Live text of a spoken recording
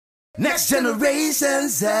Next generation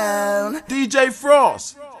sound. DJ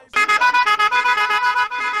Frost.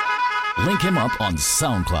 Link him up on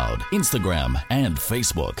SoundCloud, Instagram, and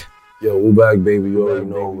Facebook. Yo, we back, baby. You already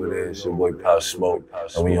know who it is. It's your boy Pop Smoke.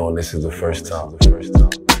 And we on This Is the First Time.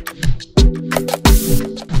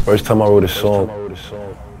 First time I wrote a song,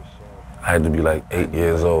 I had to be like 8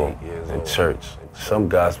 years old in church. Some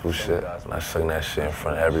gospel shit. And I sang that shit in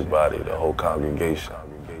front of everybody, the whole congregation.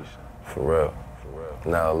 For real.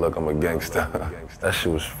 Now look, I'm a gangster. That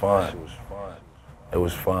shit was fun. It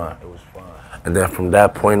was fun. And then from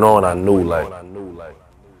that point on, I knew like,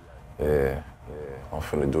 yeah, I'm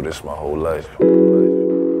finna do this my whole life.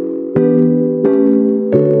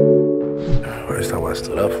 First time I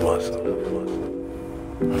stood up for myself.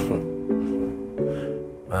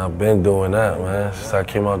 Man, I've been doing that, man, since I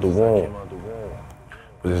came out the womb.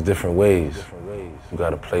 But there's different ways. You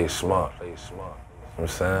gotta play it smart. You know what I'm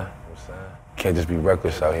saying? You can't just be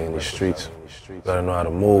reckless out here in the streets. You gotta know how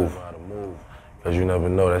to move. Cause you never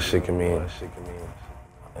know, that shit can mean, you know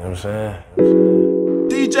what I'm saying?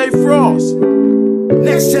 DJ Frost.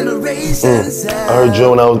 Next generation sound. I heard Joe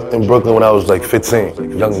when I was in Brooklyn when I was like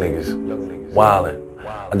 15. Young niggas, wildin'.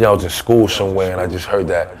 I think I was in school somewhere and I just heard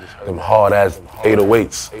that, them hard ass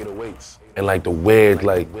 808s. And like the weird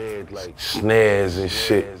like snares and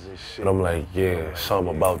shit. And I'm like, yeah,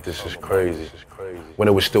 something about this is crazy. When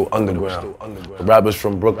it was still underground. The rappers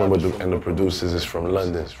from Brooklyn and the producers is from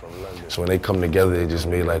London. So when they come together, they just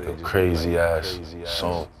made like a crazy ass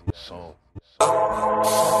song.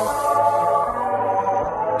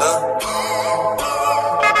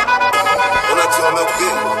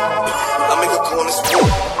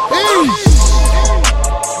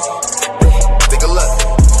 Take a look.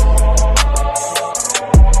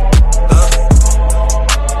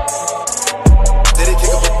 Did it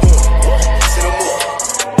kick up a boom? Say no more.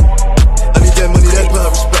 I need that money,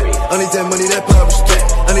 that power, respect.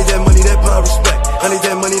 I need that money, that power, respect. I need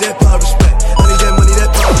that money, that power, respect. I need that money, that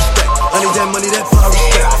power, respect. I need that money, that power, respect. I need that money, that power,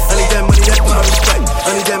 respect. I need that money, that power, respect.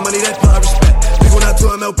 I need that money, that power, respect. People not to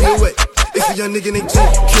MLB away. It's a young nigga named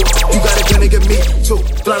GQ. You got a gun, nigga, me too.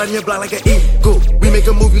 Fly on your block like an eagle. We make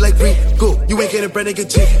a movie like Rico. You ain't getting bread, nigga,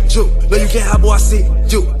 G2. No, you can't hop, boy, I see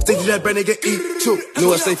you. Think you that bread, nigga, eat too.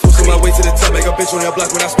 Know I stay focused on my way to the top. Make a bitch on your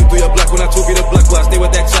block when I spin through your block. When I took you the block, well, I stay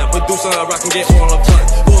with that chop. Producer, I rock and get on time.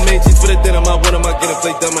 4 main cheese for the dinner. My one of my get 'em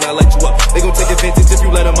play dumb and I light you up. They gon' take advantage if you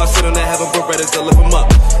let 'em. I sit on that, have 'em Berettas to lift 'em up.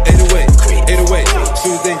 808,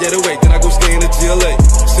 shoes then get away. Then I go stay in the GLA.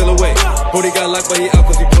 Still away. Brody got locked, but he out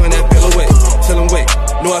 'cause he pulling that bill away. Tell him wait.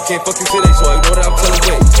 No, I can't fuck you today, so I know that I'm telling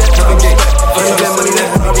wait. I need that money, that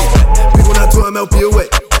money. People not to MLB away.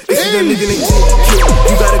 It's a young nigga named GQ.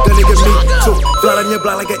 You got a gun, nigga, me too. Fly on your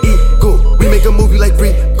block like an eagle. We make a movie like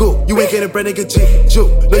Rico. You ain't getting bread, nigga, G2.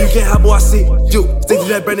 No, you can't hop, boy, I see you. Think you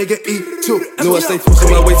that bread, nigga, eat too. Know I stay focused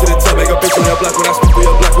on my way to the top. Make a bitch on your block when I spin through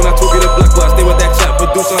your block. When I took you the block, well, I stay with that chop.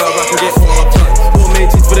 Producer, I rock and get on time. 4 main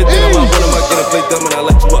cheese for the dinner. My one of my get 'em play dumb and I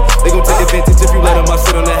light you up. They gon' take advantage if you let 'em. I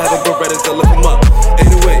sit on that, have 'em Berettas to lift 'em up.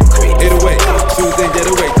 808, shoes then get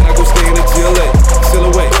away. Then I go stay in the GLA. Still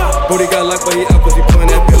away. Brody got locked, but he out 'cause he pulling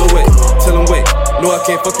that bill away. Tell him wait. No, I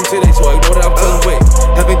can't fuck you today, so I know that I'm telling wait.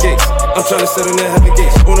 Heaven gates. I'm trying to set in that heaven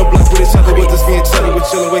gates. On the block with a chopper with this being chilling. We're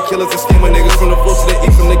chilling with killers and scammer niggas. From the floor to the E,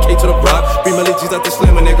 from the K to the rock. Bring my G's out the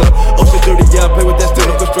slammer, nigga. Ocean dirty, yeah, I play with that steel.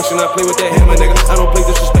 No construction, I play with that hammer, nigga. I don't play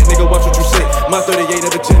disrespect, nigga. Watch what you say. My 38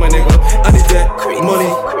 never change, my nigga. I need that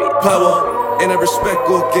money, power, and that respect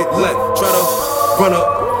go get left. Try to run up.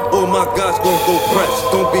 All my guys gon' go press.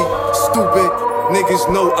 Don't be stupid. Niggas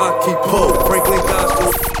know I keep pull. Franklin guys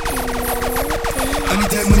go. I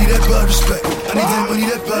need that money, that power, respect. I need that money,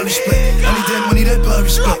 that power, respect. I need that money, that power,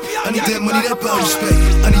 respect. I need that money, that power, respect.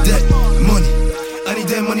 I need that money. I need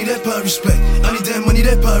that money, that power, respect. I need that money,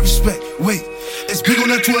 that power, respect. Wait, it's big on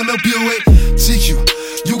that 2 MLBOA. TQ,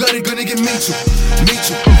 you got it, gonna get me too. Me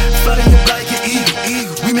too. Fly in your block like an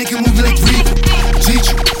eagle. We make a movie like Rico.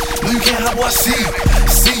 G2. No, you can't hop, boy, I see you.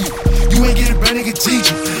 See you. You ain't getting bread, nigga,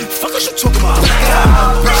 G2. Fuck what you talking about?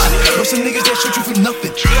 Know some niggas that shoot you for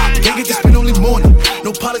nothing. Can't get to spend only morning.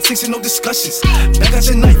 No politics and no discussions. Back at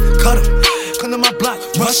your knife, cut him. Come to my block,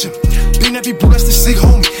 rush him. Being every boo, that's the sick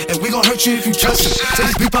homie. And we gon' hurt you if you trust him. Tell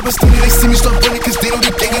these big poppin' skinny, they see me start running, cause they know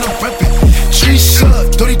they thinking I'm reppin'. Tree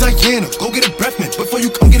Shug, Dirty Diana, go get a breath mint before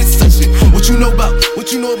you come get a section. What you know about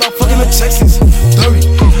fucking the Texans?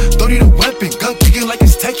 30 the weapon, gun kicking like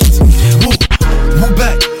it's Texans. Woo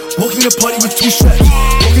back, walking the party with 2 straps.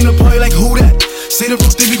 Walking the party like who that? Say the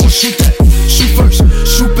roof, then we gon' shoot that. Shoot first,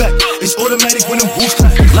 shoot back. It's automatic when them boots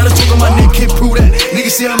clap. Lot of talk on my name, can't prove that.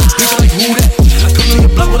 Niggas say I'm a bitch, like who that? I come on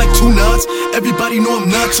your block with like 2 nuts. Everybody know I'm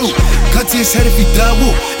not too. Cut to his head if he die,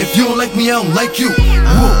 woo. If you don't like me, I don't like you.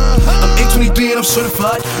 Whoa. I'm 823 and I'm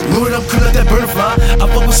certified. Know that I'm cool like that butterfly. I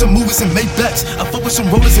fuck with some movers and Maybachs. I fuck with some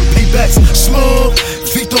rollers and paybacks. Smoke,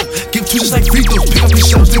 Vito, give two just like Vito. Pick up these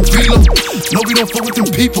shells and reload. No, we don't fuck with them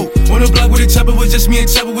people. On the block with a chopper was just me and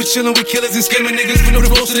Chopper was chillin' with killers and scamming niggas. We know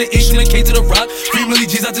the close to the issue and K to the rock. 3 million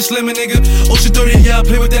G's out the slimmin' nigga. Ocean 30, yeah, I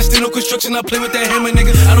play with that steel construction. I play with that hammer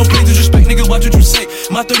nigga. I don't play disrespect nigga, watch what you say.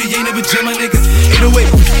 My 30 ain't never jam my nigga.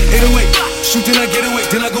 808, shoot then I get away.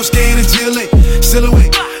 Then I go stay in the jail late. Still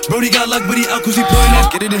away. Brody got luck, but he out cause he pulling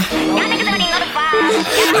that. Get it in.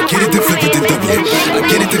 I get it, then flip it, then double it. I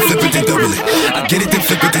get it, then flip it, then double it. I get it, then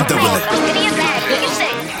flip it, then double it.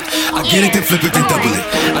 I get it, then flip it, then double it.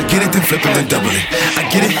 I get it, then flip it, then double it. I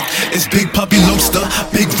get it, it's Big Poppy Lobster.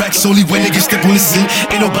 Big racks only when niggas step on the scene.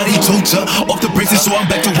 Ain't nobody told ya. Off the braces, so I'm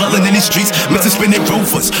back to wildin' in the streets. Mr. Spinning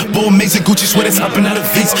Rovers. Ball mates and Gucci sweaters hopping out of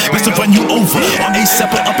V's. Mr. Run you over. Or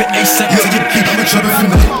ASAP or up at ASAP to your beat. I'm a trouble for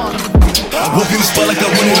night. Walk in the spot like I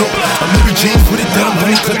want it all. I'm Mary Jane for the dead, I'm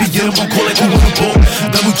running clippy, yeah, I'm gon' call like you want the ball.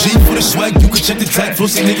 Double G for the swag, you can check the tag.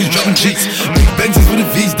 Flow, see niggas dropping G's. Big Benzes with the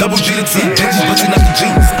V's, double G to T. Benji's bustin' out the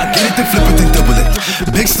jeans. I get it, then flip it, then double it.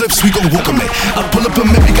 Big slips, we gon' walk 'em in. I pull up a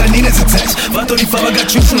Mary, got Nina's attached. 535, I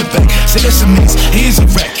got troops in the back. Say that's a mix, he is a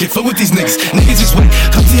rat. Can't fuck with these niggas, niggas is whack.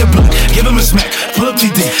 Come to your block, give him a smack. Pull up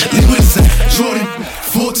TD, leave with a sack. Jordan,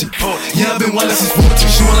 40. Yeah, I've been wild since 14.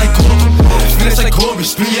 She want like Corey. Finish like Corey.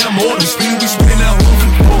 Spin, yeah, I'm on. Spin, we spin out.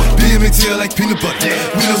 BMT like peanut butter.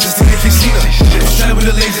 We know just to make you see them. Try with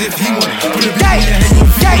a laser if he want it. Put a big in your head,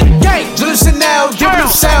 you'll feel it. Gang, Jill Chanel, give them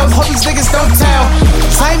sound. Hope these niggas don't tell.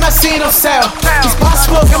 I ain't not seeing no sale. It's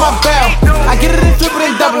possible, get my bell. I get it and flip it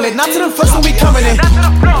and double it. Not to the first when we coming in.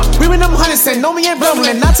 We win them hundreds and know me ain't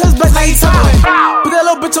rumbling. Not to his black, now he tumbling. Put that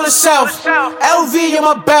little bitch on the shelf. LV in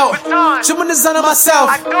my belt. Jumping the sun on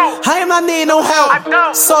myself. I am not needing no help.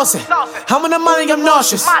 Saucy. I'm in the money, I'm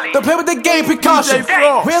nauseous. Don't play with the game, precaution.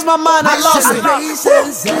 Where's my mind? I lost it.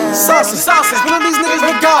 Saucy. One of these niggas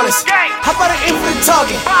regardless. How about an infinite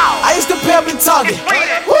target? I used to play up in Target. I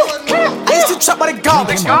used to chop by the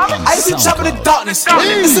garbage. I used to chop in the darkness.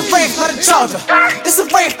 It's a race, not a charger. It's a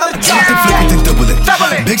race, not a charger. Flip it, then double it.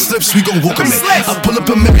 Big slips, we gon' walk 'em in. I pull up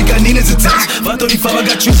a Mary, got Nina's attached. 535, I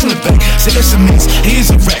got troops in the back. Say that's a mix, he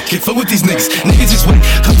is a rat. Can't fuck with these niggas, niggas is whack.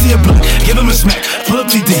 Come to your block, give him a smack. Pull up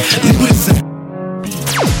TD, leave with a sack.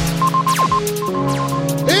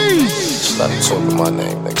 Stop talking my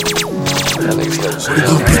name, nigga. That nigga's Brody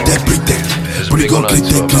gon' break that, break that. Brody gon' click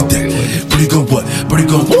that, click that. Brody gon' what? Brody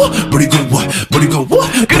gon' what? Brody gon' what? Brody gon' what?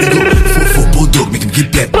 Brody gon' 4-4 bulldog, make him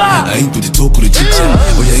get back. I ain't with the talk or the chit-chat.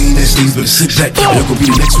 Oh, yeah, ain't that sleeves, better sit back. Y'all gon' be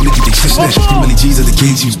the next one to get they shit smashed. 3 million G's at the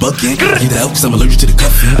cage, he was bucking. Get out, cause I'm allergic to the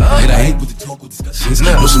cuffing. And I ain't with the talk or discussions.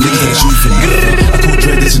 Know some niggas that shoot for nothing. I call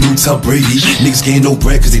Drake, that's a new Tom Brady. Niggas gain no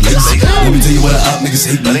bread cause they lazy. Let me tell you what the op niggas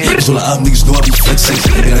hate me. Cause all the op niggas know I be flexing.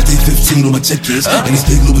 And I did 15 on my check is. And it's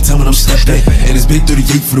big Louboutin when I'm stepping. And it's big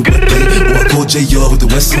 38 for the wet day. Or I call JR with the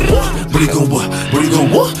West End. Brody gon' what? Brody gon'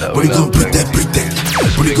 what? Brody gon' break that, break that.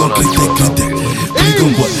 Brody gon' click that, click that. Brody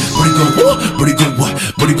gon' what? Brody gon' what? Brody gon' what?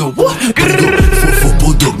 Brody gon' what? Brody gon' 4-4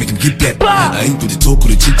 bulldog, make him get back. I ain't with the talk or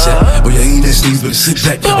the chit chat. Oh, yeah, ain't that sleeves, better sit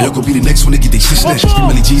back. Or y'all gon' be the next one to get they shit smashed. 3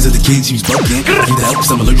 million G's at the cage, he was bucking. Get out,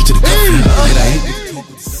 cause I'm allergic to the cuffing. And I ain't with the talk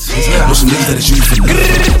or discussions. Know some niggas that shoot for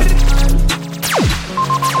nothing.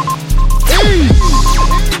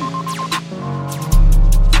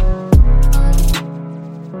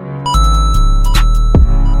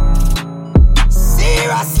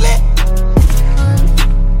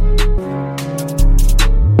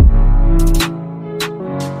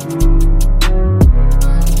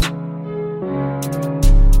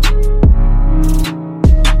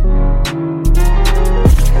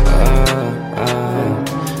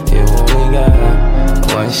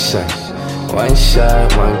 One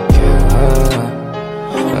shot, one kill.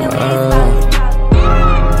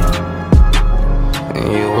 And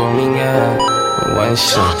you only got one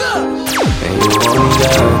shot. And you only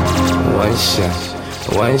got one shot.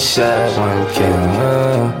 One shot, one kill.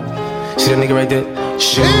 See that nigga right there?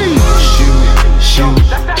 Shoot, shoot, shoot,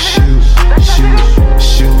 shoot, shoot,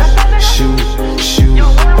 shoot, shoot, shoot.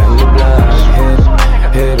 And the block,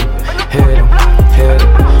 hit him, hit him, hit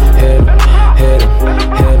him, hit him, hit him, hit him,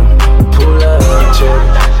 hit him. Pull up,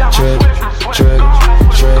 trigger, trigger, trigger,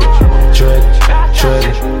 trigger, trigger,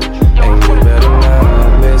 trigger. And you better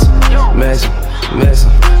not miss him, miss him, miss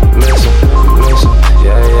him, miss him, miss him.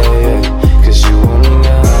 Yeah, yeah, yeah. Cause you only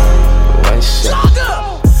got one shot.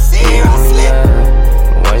 You only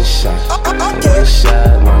got one shot. One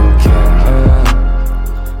shot, one kill.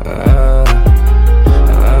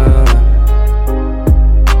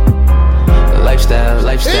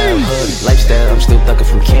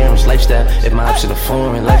 lifestyle. If my option a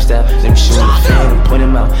foreign lifestyle, let me shoot him the fan and point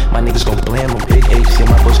him out. My niggas gon' blam him, big H, and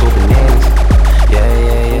my boys go bananas.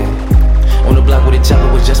 Yeah. On the block with a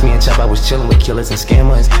chopper was just me and Chop. I was chillin' with killers and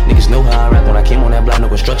scammers. Niggas know how I rap when I came on that block. No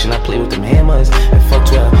construction, I play with them hammers. And fuck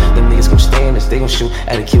 12, them niggas gon' stand us. They gon' shoot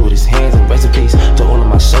at a kid with his hands. And rest in peace to all of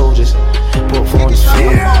my soldiers. Put for his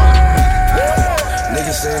family.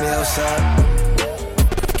 Niggas saying they outside.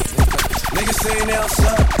 Niggas saying they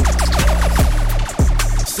outside.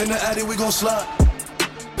 Send the addy, we gon' slide.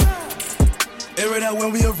 Air it out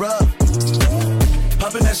when we arrive.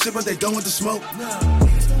 Poppin' that shit, but they done with the smoke.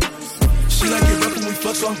 She like it rough when we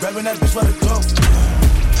fuck, so I'm grabbing that bitch by the throat.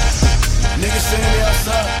 Niggas saying they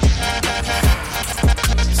outside.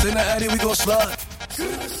 Send the addy, we gon' slide.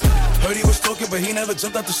 Heard he was talking, but he never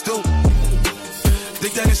jumped out the stool.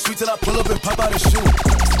 Think that it's sweet till I pull up and pop out his shoe.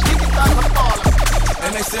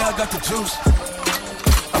 And they say I got the juice.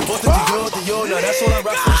 I bought the Dior, now that's all I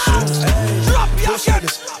rock for the shoes. Push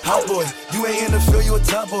niggas, hot boy, you ain't in the field, you a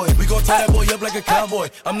top boy. We gon' tie that boy up like a cowboy.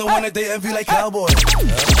 I'm the one that they envy like cowboy.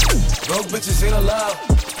 Broke bitches ain't allowed.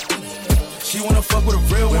 She wanna fuck with a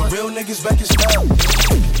real one. Real niggas back in style.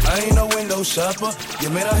 I ain't no window shopper. You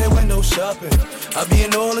man out here window shopping. I be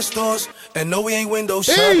in all the stores and no we ain't window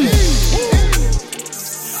shopping.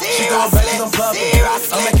 She going back cause I'm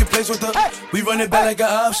poppin'. I'm making plays with her. We run it back like an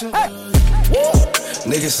option.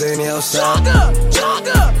 Niggas saying they outside.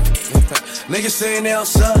 Niggas saying they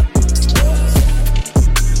outside.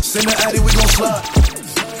 Send the addy, we gon' slide.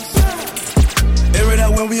 Air it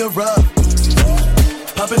out when we arrive.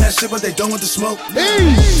 Poppin' that shit, but they done with the smoke.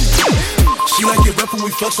 She like it rough when we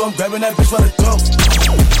fuck, so I'm grabbing that bitch by the throat.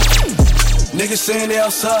 Niggas saying they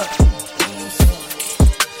outside.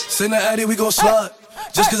 Send the addy, we gon' slide.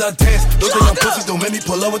 Just cause I dance, don't think I'm pussy, don't make me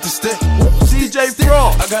pull up with the stick. DJ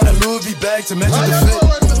Frost. I got a Louis V bag to match the fit.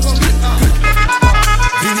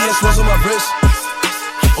 VVS was on my wrist.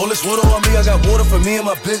 All this water on me, I got water for me and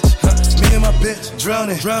my bitch. Me and my bitch,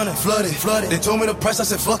 drowning, flooded. They told me the price, I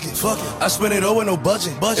said fuck it. I spent it all with no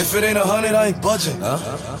budget. If it ain't 100, I ain't budging.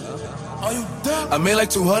 Are you dumb? I made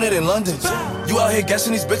like 200 in London. You out here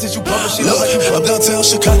guessing these bitches, you pumping shit up like you I'm downtown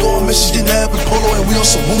Chicago on Michigan Ave and Polo, and we on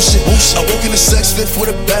some bullshit. I walk in the sex lift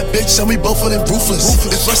with a bad bitch, and we both of them ruthless.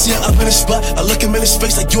 If I see her up in the spot, I look him in his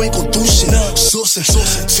face like you ain't gon' do shit. Saucin',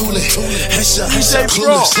 too late, headshot,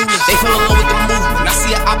 clueless. They fell in love with the movement, I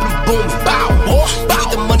see her up and booming. Bow,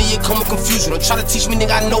 with the money, it come with confusion. Don't try to teach me,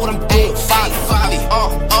 nigga, I know what I'm doing. Folly,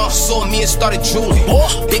 saw me and started drooling.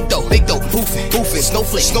 Big dough, boofing,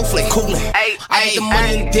 snowflake, coolin'. I get the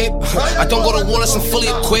money and dip. I don't go to Wallace, I'm fully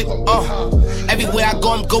equipped. Everywhere I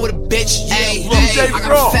go, I'm go with a bitch. I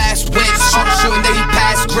got a fast whip. Shoot and then he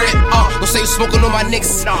pass grip. Don't say you smoking on my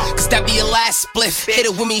niggas, cause that be your last spliff. Hit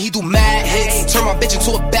it with me, he do mad hits. Turn my bitch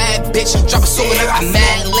into a bad bitch. Drop a soul and I got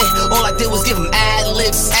mad lit. All I did was give him ad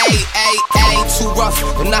libs. Ain't too rough,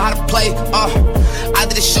 don't know how to play. I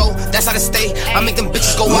did a show, that's how to stay. I make them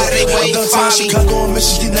bitches go out of their way. Downtown Chicago on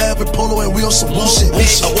Michigan Ave and Polo, and we on some bullshit.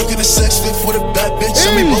 I walk in the sex fit for the bad bitch,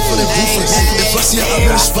 and we both of them ruthless. If I see her up in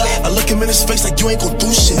the spot, I look him in his face like you ain't gon' do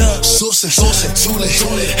shit. Saucin', too late,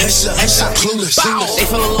 headshot, clueless. They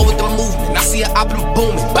fell in love with the movement, I see her up and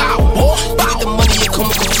booming. Bow, with the money, it come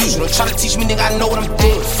with confusion. Don't try to teach me, nigga, I know what I'm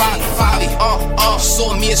doing. Folly,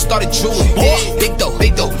 saw me and started drooling. Big dough,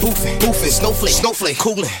 boofing, snowflake,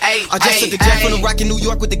 coolin'. I just took the jet from the Rock in New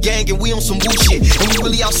York with the gang, and we on some woo shit. And we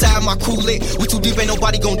really outside, my crew lit. We too deep, ain't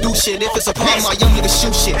nobody gon' do shit. If it's a problem, my young niggas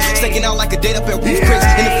shoot shit. Staking out like a date up at Roof Chris.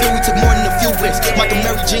 In the field, we took more than a few bricks. Michael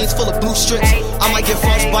Mary jeans full of blue strips. I might get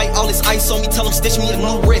frostbite, all this ice on me, tell them stitch me a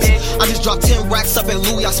new wrist. I just dropped 10 racks up at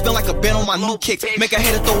Louis, I spend like a band on my new kicks. Make a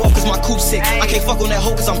hater throw up cause my coupe sick. I can't fuck on that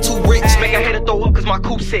hoe cause I'm too rich. Make a hater throw up cause my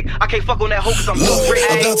coupe sick. I can't fuck on that hoe cause I'm too rich.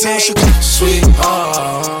 I'm downtown Chicago.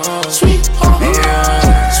 Sweetheart,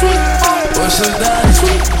 yeah. Sweetheart, what's your daddy?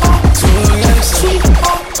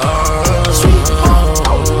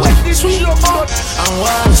 Sweetheart, I'm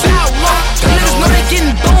wild. Niggas know they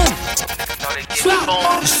getting boom.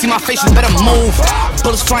 You see my face, you better move.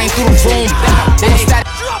 Bullets flying through the room. They don't start.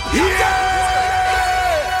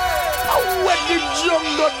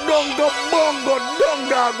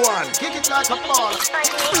 Kick it like a ball.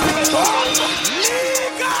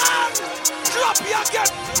 Drop your gun.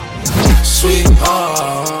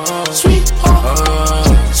 Sweetheart,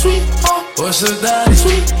 what's your daddy?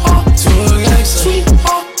 Sweetheart,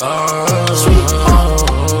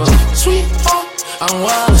 I'm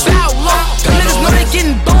wild. Niggas know they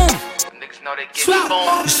getting boom.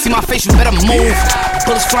 You see my face, you better move.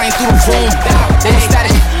 Bullets flying through the room. They ain't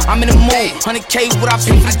static, I'm in the mood. 100K, what I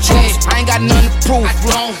pay for the juice. I ain't got nothing to prove.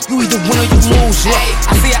 You either win or you lose.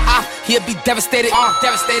 I see an eye. he'll be devastated.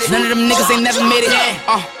 None of them niggas ain't never made it.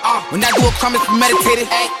 When I do a crime, it's premeditated.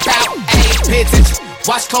 Pay attention,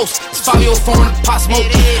 watch close. It's 504 in the pot smoke.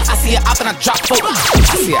 I see it up and I drop folk.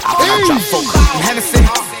 I'm having sin,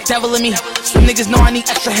 devil in me. Some niggas know I need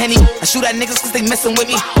extra Henny. I shoot at niggas cause they messing with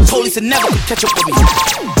me. Police will never catch up with me.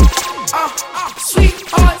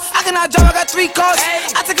 Sweetheart, I cannot drive, I got 3 cars.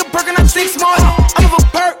 I take a perk and I think smart. I'm of a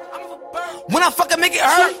perk. When I fucking make it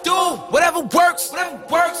hurt, whatever works.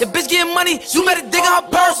 Your bitch getting money, you better dig in her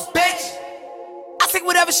purse, bitch. I take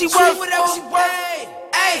whatever she worth.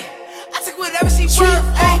 Ay, I take whatever she worth.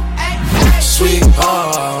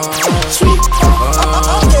 Sweetheart,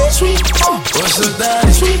 what's the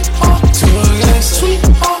daddy? Two against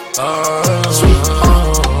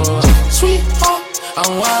sweetheart,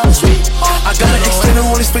 I'm wild. I got an extended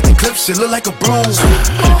one, expecting clips, shit look like a broom.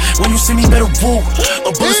 When you see me, better woo.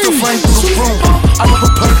 A bullet still flying through the room. I love a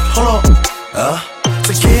perk, hold on.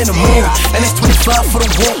 To get in the mood, and it's 25 for the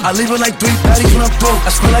walk. I leave it like 3 patties when I'm through. I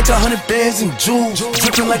smell like 100 bands and jewels,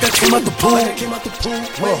 dripping like I came out the pool.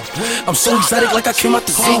 I'm so exotic, like I came out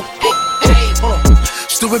the zoo.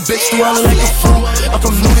 Stupid bitch, swallowing like a fool. I'm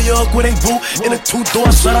from New York where they boo. In a 2-door,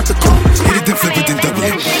 I shut out the coupe. Get it, then flip it, then double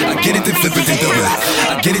it. I get it, then flip it, then double it.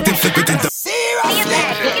 I get it, then flip it, then double it.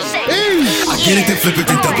 I get it, then flip it,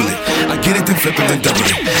 then double it. I get it, then flip it, then double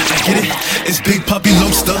it. I get it, it's Big Poppy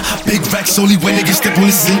Lobster. Big racks only when niggas step on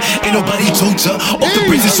the scene. Ain't nobody told ya. Off the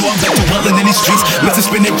bridges, so I'm back to wildin' in these streets. Mr.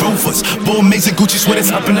 Spinning Rovers. Ball amazing Gucci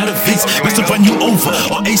sweaters hopping out of V's. Mr. Run you over.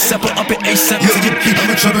 Or ASAP or up at ASAP. To get beat,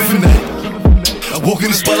 I'm a trouble for that. I walk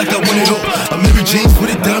in the spot like I win it all. I'm Mary Jane,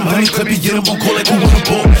 put it down, honey, clip it, get him on call like who won the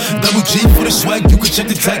ball. Double G for the swag, you can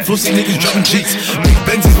check the tag, flow, see niggas dropping G's. Big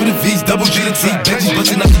Benzes with the V's, double G to T, Benji's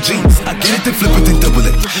bustin' out the jeans. I get it, then flip it, then double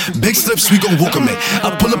it. Big slips, we gon' walk 'em in.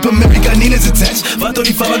 I pull up a Mary, got Nina's attached.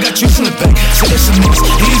 535, I got tricks in the back. Say that's some niggas,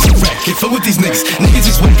 here's a rack. Can't fuck with these niggas, niggas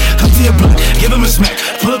just wait. Come to your block, give him a smack.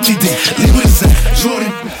 Pull up TD, leave with a sack.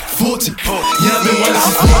 Jordan, 40. Yeah, I've been wild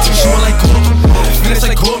since 40, showing like Corbin. Finish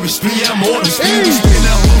like Corey, spin, yeah, I'm on. Spin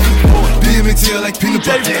out. BMT like peanut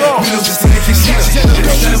butter. We know just to make it shit.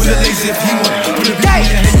 Shine with a laser if you want. Put a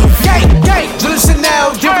big in your Gang, Little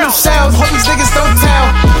Chanel, giving them sounds. Hope these niggas don't tell.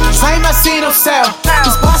 I ain't not seeing them sell.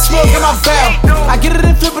 This boss smoke in my bell. I get it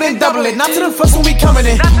and flip it and double it. Not to the first when we coming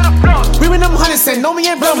in. We with them hundreds and know me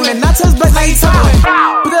ain't rumbling. Not to his black, now he tumbling.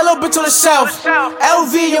 Put that little bitch on the shelf.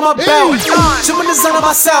 LV in my belt. Trimming the design of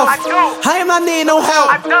myself. I am not needing no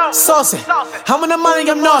help. Saucing. I'm in the money,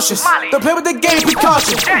 I'm nauseous. Don't play with the game, be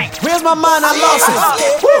cautious. Where's my mind? I lost it.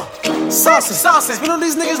 Woo! Saucing. Spin on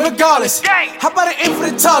these niggas regardless. How about an aim for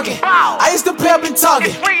the target? I used to play up in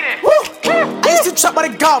Target. Woo! I used to chop by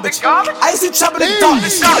the garbage. I used to chop in the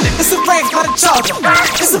darkness. It's a range, not a charger.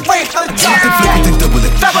 It's a range, not a charger. Double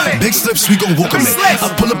it. Big slips, we gon' walk 'em in. I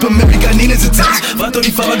pull up a Mary, got Nina's attached.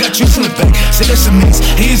 535, I got tricks in the back. Say that's some niggas,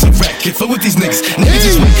 here's a rack. Can't fuck with these niggas, niggas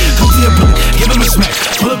just wait. Come to your block, give him a smack.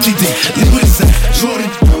 Pull up TD, leave with a sack. Jordan.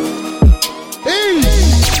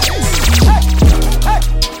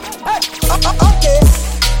 Okay.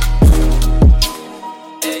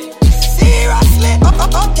 Seriously,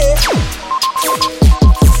 okay.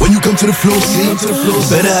 When you come to the floor, see,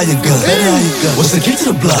 better how you gun. What's the key to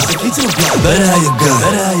the block? Better how you gun.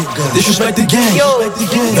 Disrespect the gang.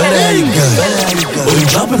 Better how you gun. Or you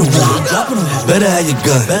dropping the wall. Better how you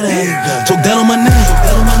gun. Talk down on my name.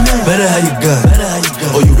 Better how you gun.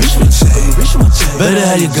 Or you reach for the chain. Better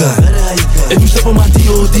how you gun. If you step on my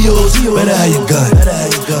DOs, better how you gun.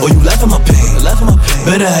 Or you laugh at my pain.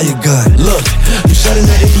 Better how you gun. Look, you shot in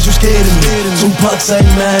that if you scared of me. Tupac ain't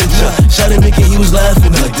mad at ya. Shot at Mickey, he was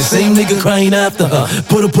laughing like the same nigga crying after her.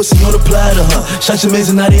 Put a pussy on the platter, huh? Shot your mans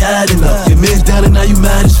and now they adding up. Your man's down and now you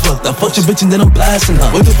mad as fuck. I fucked your bitch and then I'm blasting her.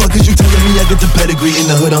 What the fuck is you telling me? I get the pedigree in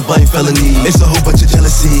the hood, I'm fighting felony. It's a whole bunch of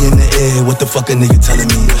jealousy in the air. What the fuck a nigga telling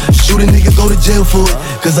me? Shoot a nigga, go to jail for it.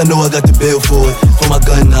 Cause I know I got the bail for it. For my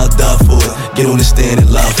gun, I'll die for it. Get on the stand and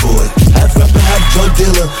lie for it. Half rapper, half drug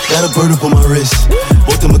dealer. Got a bird up on my wrist.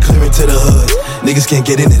 Bought them a clearing to the hood. Niggas can't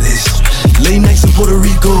get into this. Late nights in Puerto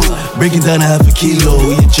Rico. Breaking down a half a kilo.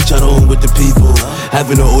 Eating chicharron with the people.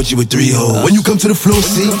 Having an orgy with 3 hoes. When you come to the floor,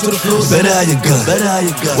 see, better how you gun.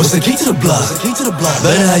 What's the key to the block?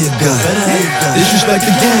 Better how you gun. Disrespect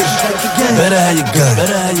the game. Better how you gun.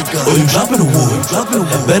 Or you dropping the wall.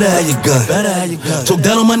 Better how you gun. Talk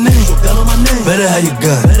down on my name. Better how you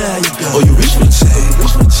gun. Or you reach for the chain.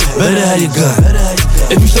 Better how you gun.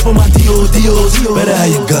 If you step on my DOs, better how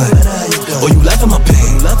you gun. Or you laugh at my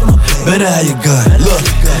pain. Better how you gun. Look,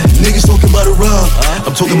 niggas talking about a rub.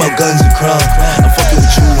 I'm talking about guns and crime. I'm fucking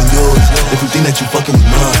with you and yours. If you think that you fucking with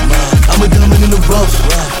mine, I'm a diamond in the rough.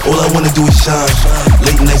 All I wanna do is shine.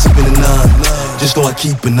 Late nights up in the 9. Just know I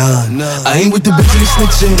keep an eye. I ain't with the bitch and the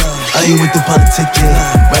snitching. I ain't with the politicking.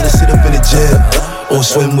 Rather sit up in the jail or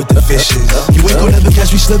swim with the fishes. You ain't gon' never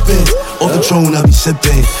catch me slipping. Off the throne, I be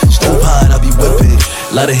sipping. Stove hot, I be whipping.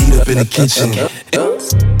 Lot of heat up in the kitchen.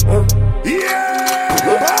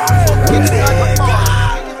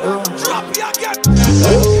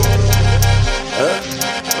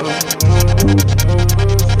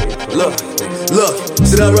 Look,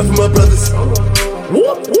 sit out rough with my brothers.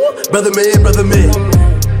 Brother man.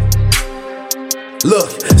 Look,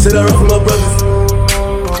 sit out rough with my brothers.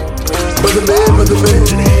 Brother man.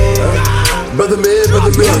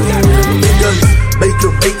 Big guns, bake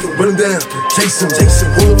 'em, run 'em down, chase 'em,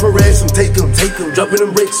 hold 'em for ransom, take 'em, dropping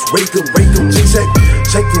them rakes, rake 'em,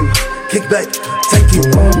 check 'em, kick back, take 'em,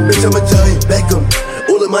 bitch I'm a giant, back 'em,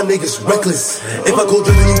 all of my niggas reckless, if I go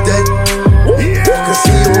drilling you dead,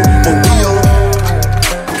 Casino, O'Neill,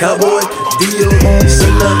 Cowboy, Dio,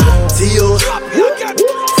 Senna, Tio,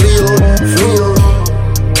 Fleo,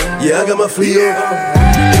 yeah I got my Fleo.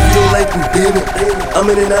 If you don't like me, damn it, I'm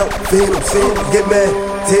in and out, phantom, get mad,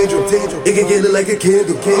 tantrum, it can get lit like a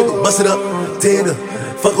candle, bust it up, tandem,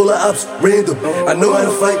 fuck all the ops, random, I know how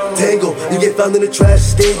to fight, tango, you get found in the trash,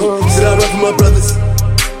 scandal, sit out rough with my brothers,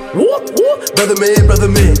 brother man,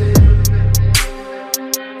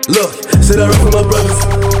 look, sit out rough with my brothers,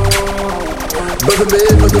 brother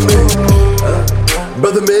man,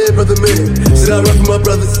 sit out rough with my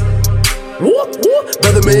brothers,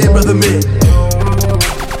 brother man.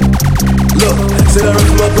 Look, sit down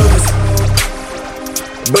with my brothers.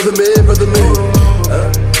 Brother man.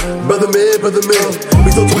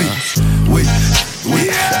 We don't wait.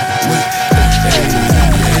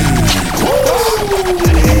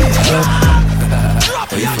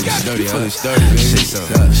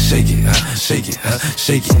 Shake it.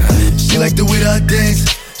 She like the way that I dance.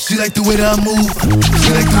 She like the way that I move. She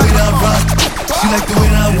like the way that I rock. She like the way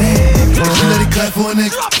that I woo. She let it clap for a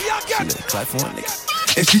nigga.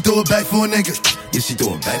 And she throw it back for a nigga. Yeah, she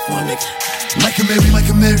throw it back for a nigga. Mike and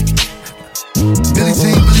Mary. Billie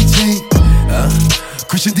Jean.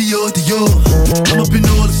 Christian Dior. I'm up in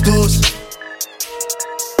all the stores.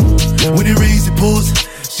 When it rains, it pours.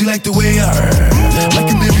 She like the way I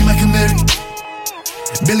Mike and Mary.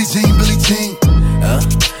 Billie Jean.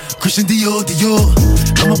 Christian Dior.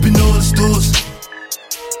 I'm up in all the stores.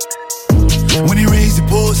 When it rains, it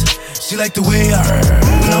pours. She like the way I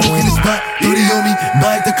when I walk in the spot, 30 on me,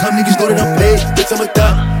 buy it to come, niggas know that I'm paid. Bitch, I'm a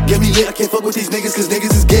thot, get me lit, I can't fuck with these niggas, cause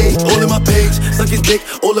niggas is gay. All in my page, suck his dick,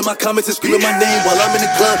 all in my comments and screaming my name while I'm in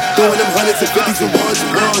the club, throwing them hundreds and fifties and ones.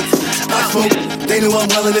 I smoke, they know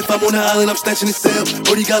I'm wildin', if I'm on the island, I'm snatching his cell.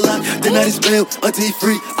 Brody got locked, the night is bail, until he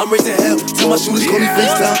free, I'm raising hell. Tell my shooters call me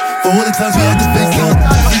FaceTime, for all the times we had to FaceTime.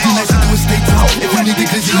 CG nights and do a state time, if you need the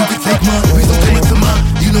glitzy, you can take mine. Please don't take it to mine,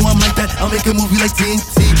 you know I'm like that, I'll make a movie like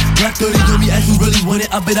TNT. Black 30 on me, as you really want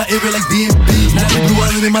it, I bet I air it like DMB. Now they blue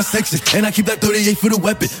island in my section, and I keep that 38 for the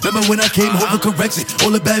weapon. Remember when I came home for correction,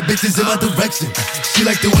 all the bad bitches in my direction. She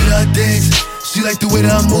like the way that I dance, she like the way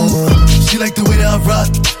that I move, she like the way that I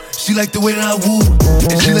rock, she like the way that I woo,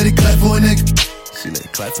 and she let it clap for a nigga.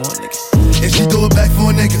 And she throw it back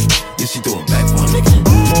for a nigga. Yeah, she throw it back for a nigga.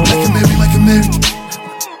 Mike and Mary.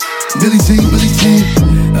 Billie Jean.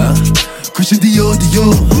 Christian Dior.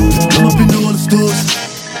 I'm up in all the stores.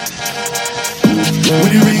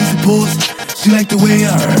 When it rains, it pours. She like the way I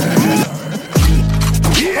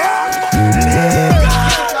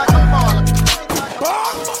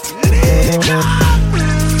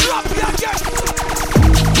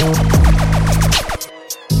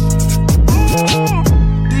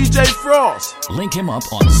DJ Frost. Link him up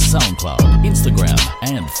on SoundCloud, Instagram,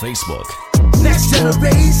 and Facebook. Next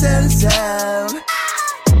generation sound.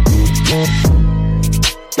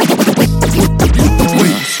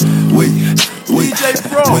 Wait. DJ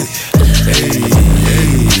Frost. Hey.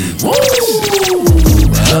 Woo!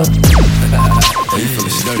 You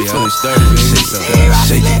feeling sturdy,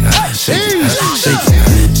 Shake it.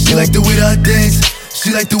 She like the way that I dance. She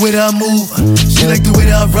like the way that I move. She like the way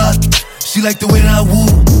that I rock. She like the way that I woo.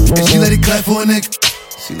 And she let it clap for a nigga.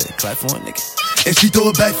 And she throw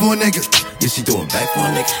it back for a nigga. Yeah, she throw it back for a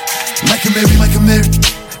nigga. Mike and Mary.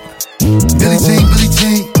 Billie Jean.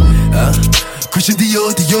 Christian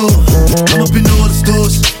Dior. I'm up in all the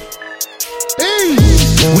stores.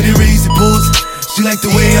 When it rains, it pours. She like the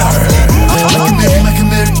way I Mike and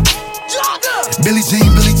Mary. Billie Jean.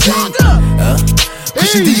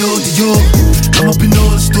 Christian Dior. I'm up in all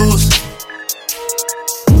the stores.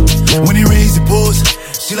 When it rains, it pours.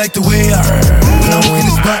 She like the way I when I walk in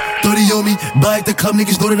the spot, 30 on on me. Buy at the club,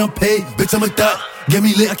 niggas know that I'm paid. Bitch, I'm a thot. Get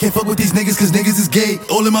me lit, I can't fuck with these niggas cause niggas is gay.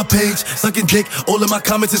 All in my page, sucking dick. All in my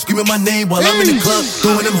comments and screaming my name while I'm in the club.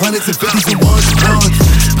 Throwing them hundreds and fifties and ones.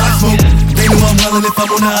 I smoke, they know I'm wildin'. If I'm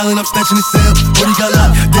on the island, I'm snatching the cell. Brody got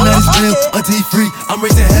locked, then I just bail. Until he free, I'm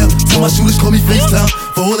raising hell. Till my shooters call me FaceTime.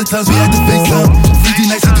 For all the times we had to FaceTime. 3D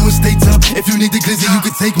nights and doing state time. If you need the glizzy, you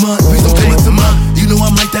can take mine. Please don't come up to mine. You know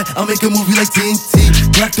I'm like that, I'll make a movie like TNT.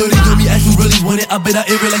 Black 30 on me, ask who really want it. I bet I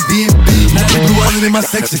air it like DMB. Now they blue island in my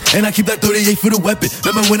section. And I keep that 38 for the weapon.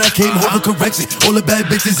 Remember when I came home for correction? All the bad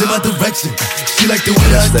bitches in my direction. She like the way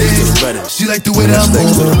that I dance. She like the way that I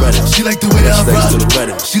move. She like the way that I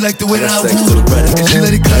rock. She like the way that I move. And she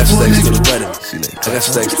let it clap for a nigga. I got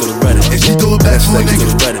stacks to the Reddit. And she throw it back for a nigga.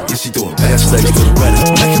 Yeah, she throw it back. I got stacks to the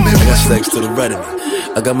Reddit. I got stacks to the Reddit.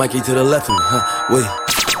 I got Mikey to the left of me, huh? Wait.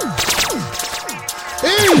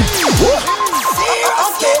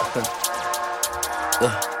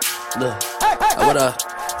 Look.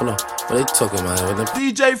 What they talking about?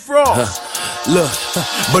 DJ Frost. Look,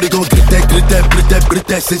 but he gon' get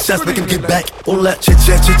that. Six shots, make him get back. All that chit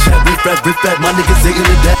chat, rip rap. My niggas ain't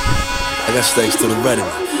into that. I got stacks to the Reddit.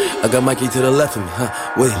 I got Mikey to the left of me, huh?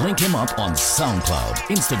 Wait. Link him up on SoundCloud,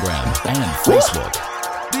 Instagram, and Facebook.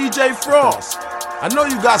 DJ Frost. I know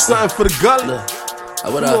you got something for the gully.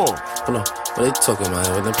 Hold on. What they talking about?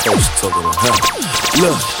 What them folks talking about? Huh?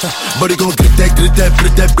 Look, but he gon' get that.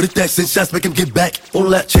 Six shots, make him get back. All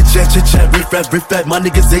that chit chat, rip rap. My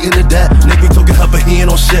niggas ain't into that. Nigga talking hot, but he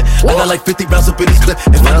ain't on shit. I got like 50 rounds up in his clip.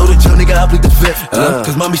 If I know the jail, nigga, I'll plead the fifth.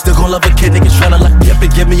 Cause mommy still gon' love a kid. Niggas tryna lock me up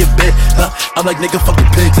and give me a bit. I'm like, nigga, fucking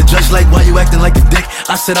pigs. The judge like, why you acting like a dick?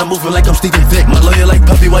 I said I'm moving like I'm Steven Vick. My lawyer like,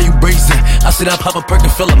 puppy, why you bracing? I said I pop a perk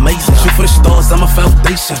and feel amazing. Shoot for the stars, I'm a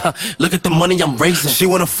foundation. Look at the money I'm raising. She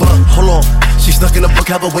wanna fuck, hold on. She stuck in a book,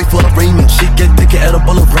 have a wait for arraignment. She get thicker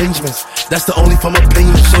edible arrangements. That's the only form of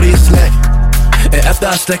payment. Shorty a snack. And after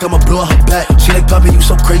I stack, I'ma blow her back. She like, Poppy, you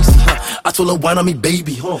so crazy. I told her, wine on me,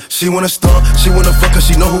 baby. She wanna start, she wanna fuck, cause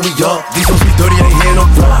she know who we are. These hoes be dirty, ain't hearing no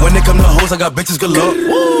fraud. When they come to hoes, I got bitches galore.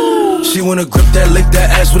 She wanna grip that, lick that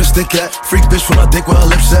ass with a stick at. Freak bitch from my dick where her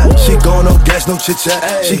lips at. She going no gas, no chit chat.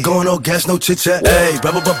 She going no gas, no chit chat. Ayy,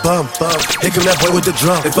 bum. Here come that boy with the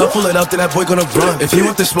drum. If I pull it out, then that boy gonna run. If he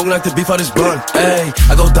want the smoke, like the beef out his bun. Ayy,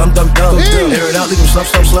 I go dumb. Air it out, leave him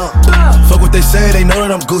slump. Fuck what they say, they know that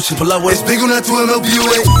I'm Gucci. Pull out with it's big on that 2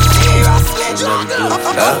 MLBUA.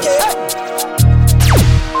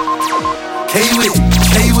 K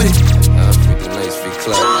with it.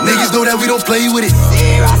 Niggas know that we don't play with it.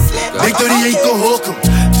 Big 38 gon' hawk 'em.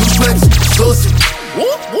 2 sweats, saucy.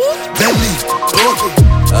 Bentley, talking.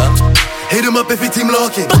 Hit him up if he team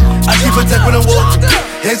locking. I keep a tech when I'm walking.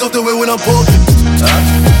 Hands off the way when I'm walking.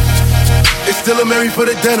 It's still a Mary for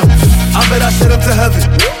the denim. I bet I send him to heaven.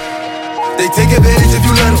 They take advantage if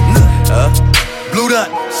you let them. Blue dot,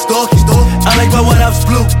 stalky. I like my white ops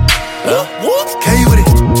blue. K with it.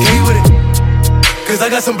 Cause I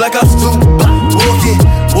got some black ops too. Walk in,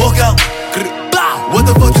 walk out. What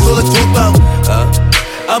the fuck is all the talk about?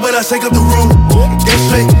 I bet I shake up the room. Get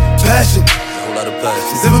straight, passion.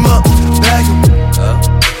 Zip him up, bag him.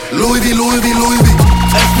 Louis V.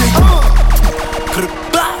 Ask me.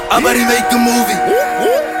 I bet he make a movie.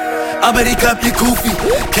 I bet he cop your goofy.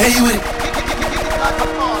 K with it.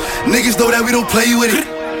 Niggas know that we don't play with it.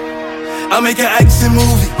 I make an action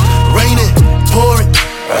movie. Raining, pouring.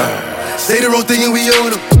 Say the wrong thing and we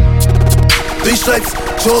own them. 3 stripes,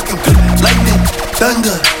 talking, lightning,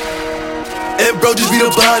 thunder. And bro just beat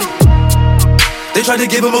a body. They tried to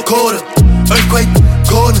give him a quarter. Earthquake,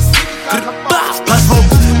 corners. Pop smoke,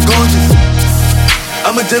 gorgeous.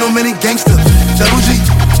 I'm a gentleman and gangster. Double G.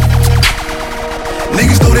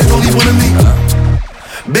 Niggas know there's only one of me.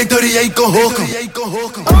 Big 38 gon' hawk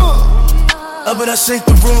 'em. I bet I shake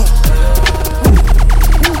the room.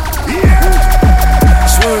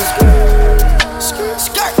 Swerve.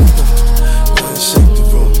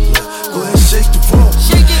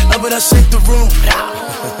 But I shake the room.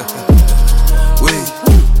 Wait.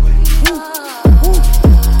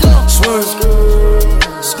 Swerve.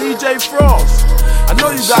 DJ Frost. I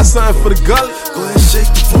know you got something for the gully. Go ahead,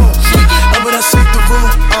 shake the room. How about I shake the room?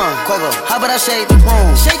 Quavo. How about I shake the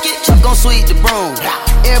room? Shake it. Chuck gon' sweep the broom.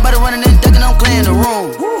 Everybody running and ducking, I'm clearing the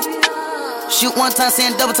room. Shoot one time,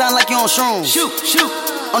 saying double time like you on shrooms. Shoot.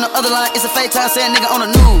 On the other line, it's a fake time, saying nigga on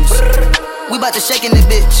the news. We bout to shake in this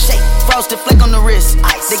bitch. Shake. Frosted flake on the wrist.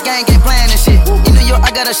 Ice. The gang ain't playing this shit. In New York,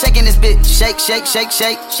 I got her shaking this bitch. Shake. Shake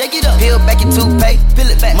it up. Peel back your toothpaste. Peel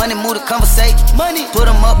it back. Money move to conversate. Money. Put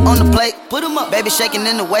them up on the plate. Put them up. Baby shaking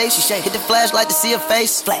in the way. She shake. Hit the flashlight to see her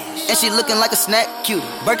face. Flash. And she looking like a snack. Cute.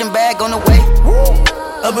 Birkin bag on the way.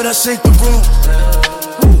 I bet I shake the room.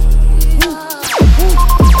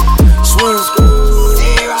 Swerve. Go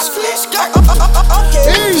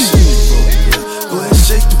ahead,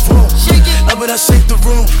 shake the room. I bet I shake the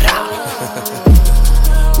room.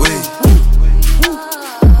 Wait.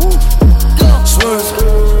 Swerve.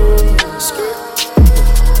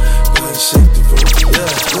 Go ahead, shake the room. Yeah.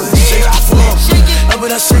 Go ahead, shake the room. I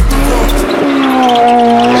bet I shake the room.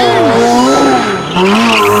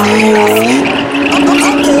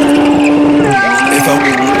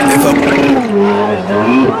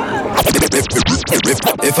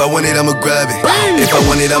 If I want it, I'ma grab it. If I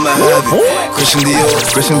want it, I'ma have it. Christian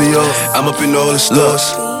Dior, I'm up in all the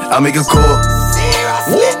stores. I make a call.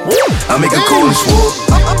 I make a call and swore.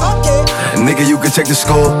 Nigga, you can check the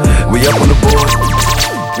score. We up on the board.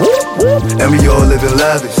 And we all living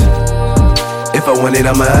lavish. If I want it,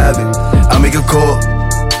 I'ma have it. I make a call.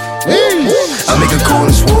 I make a call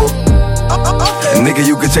and swore. Nigga,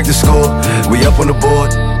 you can check the score. We up on the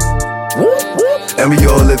board. And we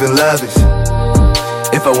all living lavish.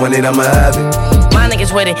 If I want it, I'ma have it. My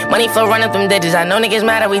niggas with it, money flow run up them digits. I know niggas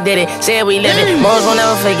mad that we did it, say we live it. Morals will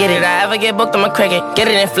never forget it. I ever get booked, I'ma cricket,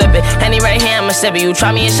 get it and flip it. Henny right here, I'ma sip it. You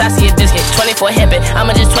try me a shot, see a biscuit. 24 hip it,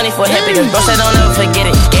 I'ma just 24 hip it. Cause bro said don't ever forget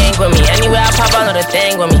it. Gang with me, anywhere I pop, I know the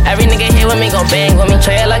thing with me. Every nigga here with me gon' bang with me.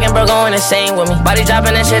 Trey looking bro going insane with me. Body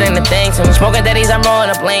dropping that shit ain't the thing to me. Smoking daddies, I'm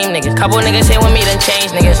rolling up lame niggas. Couple niggas here with me, then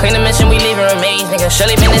change niggas. Clean the mission, we leaving remains nigga.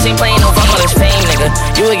 Surely business ain't playing, no fuck all this fame nigga.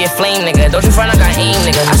 You would get flame nigga, don't you front like I aim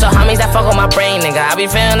nigga. I saw homies that fuck on my brain nigga. I be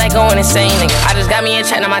feeling like going insane nigga. I just got me a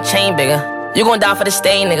check, now my chain bigger. You gon' die for the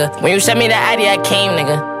stay nigga. When you sent me that ID, I came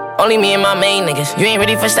nigga. Only me and my main niggas. You ain't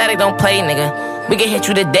ready for static, don't play nigga. We can hit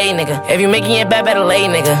you today nigga. If you making it bad, better lay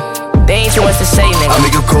nigga. They ain't too much to say nigga. I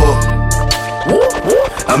make a call.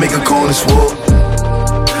 I make a call and swore.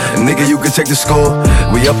 Nigga, you can check the score.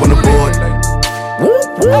 We up on the board.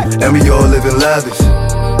 And we all living lavish.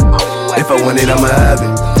 If I want it, I'ma have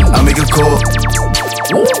it. I make a call.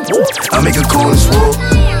 I make a call and swore.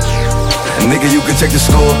 Nigga, you can check the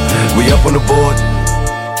score. We up on the board.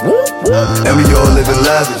 And we all living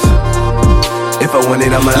lavish. If I want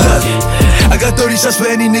it, I'ma have it. I got 30 shots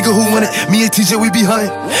for any nigga who want it. Me and TJ, we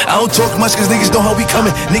behind. I don't talk much cause niggas know how we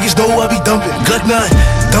coming. Niggas know I be dumping. Gut 9,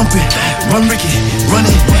 dumping. Run Ricky,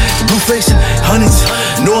 running. Blue face, hundreds.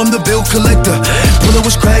 Know I'm the bill collector. Puller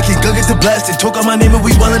was cracking, gun get the blasting. Talk on my name and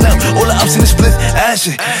we wildin' out. All the ops in the split,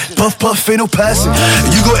 ashin'. Puff, puff, ain't no passing.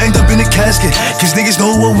 You gon' end up in a casket, cause niggas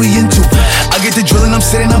know what we into. I get the drillin', I'm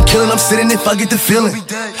sitting, I'm killing, I'm sitting if I get the feeling.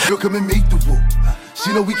 Girl, come and make the woo.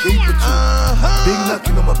 She know we keep it too. Big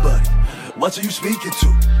knocking on my body. Watch who you speaking to.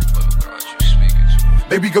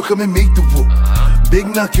 Baby girl, come and make the woo. Big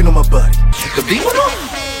knocking on my body. The beat went on.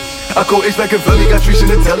 I call H back in Philly, got trees in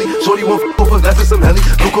the telly. Shorty want f*** for glass and some heli.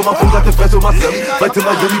 Look on my phone, got the fence on my celly. Like to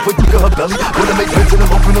my yelly, put dick on her belly. Wanna make friends and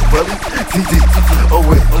I'm open the belly. TD, oh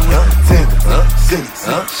wait, 10, 6,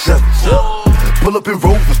 7, pull up in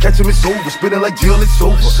Rovers, catch him in Sober. Spinning like Jill, it's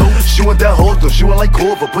over. She want that holder, she want like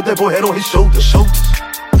Corva. Put that boy head on his shoulder.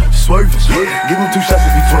 Swerving, give him 2 shots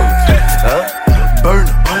if he twerking. Burn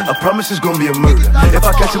him, I promise it's gonna be a murder. If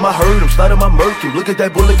I catch him, I hurt him, slide on my Merkin. Look at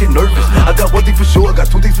that boy looking nervous. I got one thing for sure, I got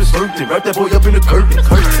 2 things for certain. Wrap that boy up in the curtain.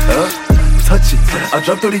 Touch it, I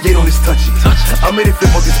dropped 38 on this touchy. I made it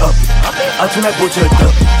flip on this uppy. I turn that boy to a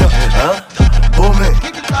duppy. Bull man,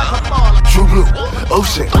 True Blue,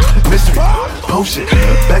 Ocean, Mystery, Potion.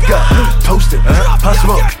 Back up, toasting, pop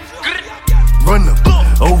smoke. Run them,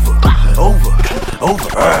 over.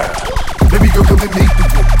 Baby girl, come and make the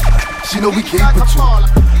book. She know we keep it too.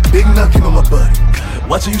 Big knocking on my body.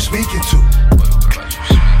 Watch who you speaking to.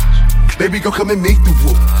 Baby girl, come and make the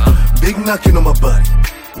whoop. Big knocking on my body.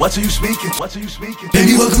 Watch who you speaking.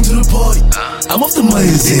 Baby, welcome to the party. I'm off the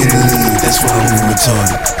Myers in the lead. That's why I'm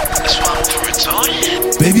retarded.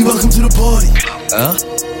 Baby, welcome to the party.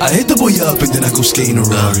 I hit the boy up and then I go skating a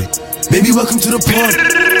Rari. Baby, welcome to the party.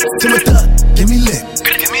 To my thought, get me lit.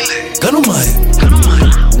 Gun on my head.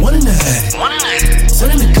 1 in the head.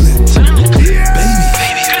 7 in the clip.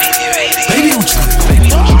 Baby, don't trip.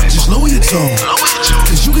 Just lower your tone.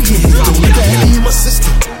 Cause you can get hit. Don't let that hit in my system.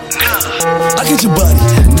 I get your body.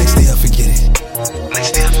 Next day I forget it.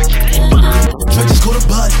 Drake just caught a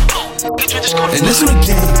body. And that's on the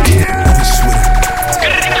game. I was just with it.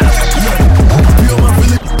 Be on my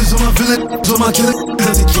villain. On my villain. On my killer.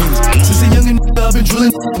 That's the king. Since a youngin' I've been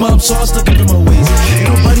drilling. Mom saw stuck up in my ways. Ain't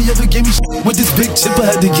nobody ever gave me with this big chip, I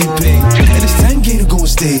had to get paid. And it's 10K to go and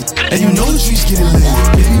stay. And you know the streets getting laid.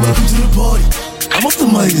 Baby, welcome to the party. I'm off the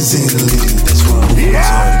Myers in the lead. That's why I'm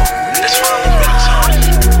retarded.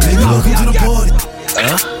 Baby, welcome to the party.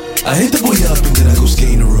 I hit the boy up and then I go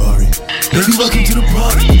skating a Rari. Baby, welcome to the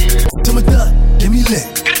party. To my thought, get me lit.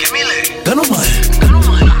 Gun on my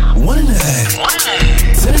head. 1 in the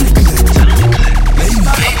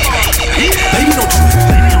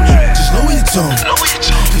Vuitton.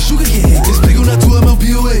 Cause you can get hit, this nigga not 2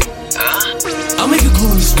 MLPOA. I'll make it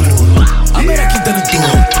glue in the smooth. I bet I kick down the door.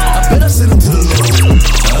 I bet I send him to the Lord.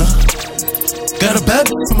 Got a bad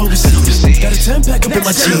from overseas. Got a 10-pack up in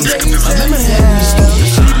my jeans. I let my hand in the store.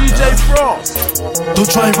 DJ Frost. Don't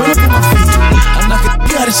try and run up on my feet. I'm not gonna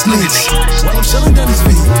be out of snitch while I'm selling down his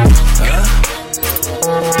feet.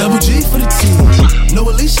 Double G for the team. No,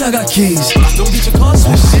 at least I got keys. Don't get your car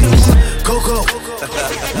switched. Coco.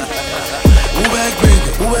 Woo back, baby.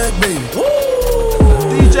 Woo back, baby.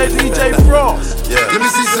 DJ Frost. Yeah. Let me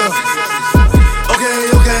see some. Okay.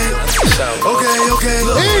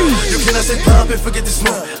 Look, you cannot say pop and forget the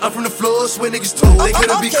smoke. I'm from the floors where niggas told. They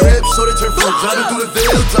couldn't be cribs, so they turn folk. Driving through the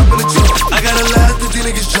veil, dropping the joke. I gotta laugh at these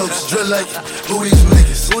niggas' jokes. Drill like, who these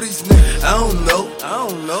niggas? I don't know.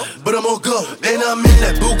 But I'm on go. And I'm in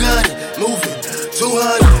that Bugatti, moving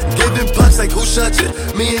 200. Giving punch like who shot you?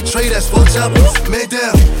 Me and Trey, that's 4 choppers. Man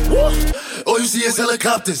down. All you see is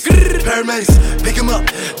helicopters. Paramedics, pick him up.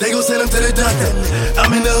 They gon' send him to the doctor.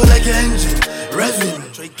 I'm in the hood like an engine. Revving.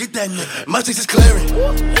 Get that nigga. My chicks is clearing.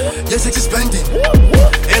 Your chicks is spending.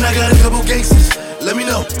 And I got a couple gangsters. Let me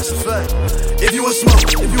know. That's a fact. If you want smoke,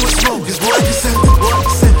 cause boy I can send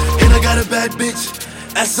it. And I got a bad bitch.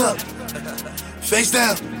 Ass up. Face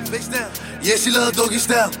down. Yeah, she love doggy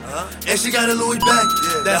style. And she got a Louis bag.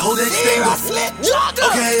 That whole that stained.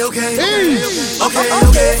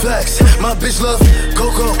 Okay. Flex. My bitch love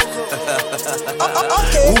Coco.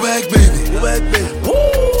 Woo back, baby.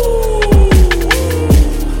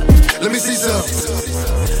 Let me see some.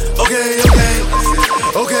 Okay.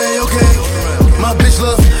 My bitch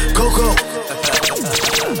love Coco.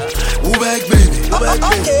 Woo back, baby.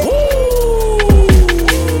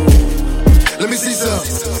 Let me see some.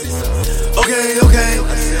 Okay.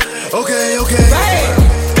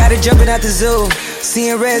 Got it jumping out the zoo.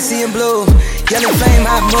 Seeing red, seeing blue. Yellow flame,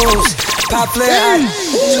 hot moves. Pop flare, hot.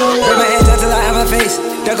 Put my hands out till I have my face.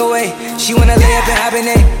 Duck away. She wanna lay up and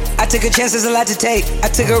hibernate. I took a chance, there's a lot to take. I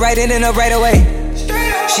took her right in and up right away.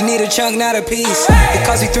 She need a chunk, not a piece. It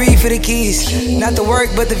cost me 3 for the keys. Not the work,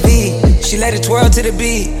 but the V. She let it twirl to the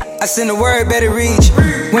beat. I send a word, better reach.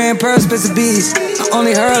 Wearing pearls, expensive bees. I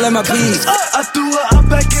only hurl at my peas. I threw her out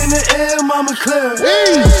back in the air, mama clear. I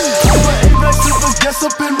put A-Rex super guess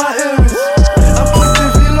up in my earrings. I put the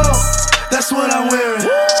velo, that's what I'm wearing.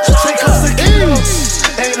 Take off the kilo,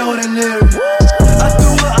 ain't ordinary. I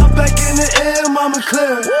threw her out back in the air, mama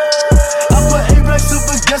clear. I put A-Rex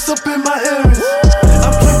super guess up in my earrings.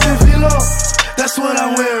 I put the velo, that's what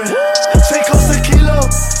I'm wearing. Take off the kilo,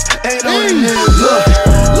 ain't ordinary. Look,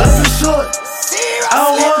 life is short. I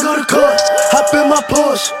don't wanna go to court. Hop in my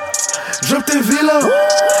Porsche, dripped in velo.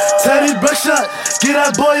 Teddy Buckshot, get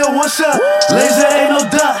that boy a 1 shot. Laser ain't no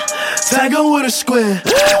dot, tag him with a square.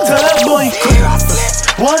 Tell that boy he quit.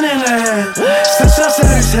 1 in the hand, 6 shots in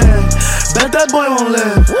his hand. Bet that boy won't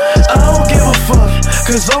live. I don't give a fuck,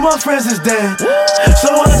 cause all my friends is dead. So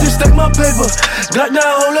I just stack my paper, got that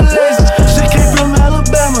whole laser. She came from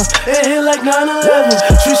Alabama, it hit like 9/11.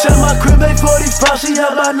 She shot my crib 845, she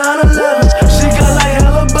out by 9/11. She got like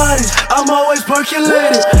hella bodies, I'm always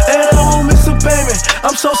percolated. And I won't miss a payment,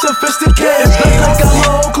 I'm so sophisticated. Bet like I'm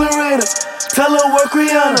a Oakland Raider, tell her work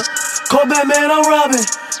Rihanna. Call Batman, I'm robbing.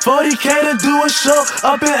 40K to do a show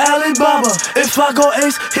up in Alibaba. If I go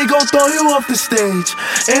ace, he gon' throw you off the stage.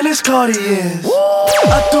 And it's Cartiers.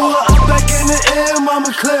 I threw her out back in the air,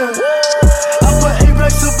 mama clear. I put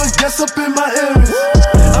A-Rex super guess up in my earrings.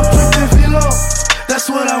 I put the velo, that's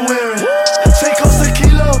what I'm wearing. Take off the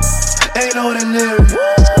kilo, ain't ordinary.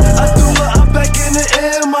 I threw her out back in the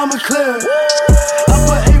air, mama clear. I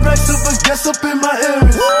put A-Rex super guess up in my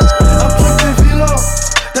earrings. I put the velo,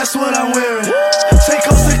 that's what I'm wearing. Take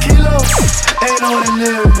off the kilo, ain't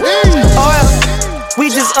ordinary. We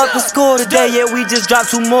just upped the score today, yeah, we just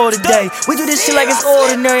dropped 2 more today. We do this shit like it's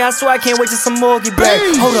ordinary, I swear I can't wait till some more get back.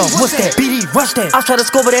 Hold on, what's that? BD, rush that. I was trying to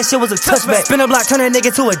score, but that shit was a touchback. Spin a block, turn that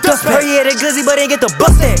nigga to a dust bag. Yeah, that glizzy, but ain't get the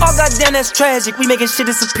bust that. Oh goddamn, that's tragic. We making shit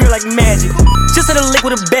disappear like magic. Just in a lick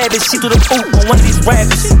with a bad bitch, she threw the boot on one of these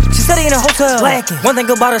rappers. She said they in a hotel, lacking. One thing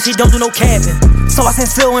about her, she don't do no capping. So I sent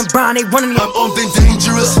Phil and Brian, they running. I'm on the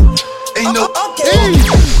dangerous, ain't no.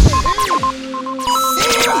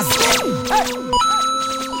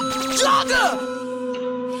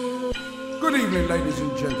 Good evening, ladies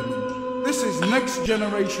and gentlemen. This is Next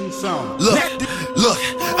Generation Sound. Look,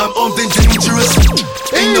 I'm on the dangerous.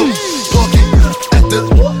 Ain't no pocket at the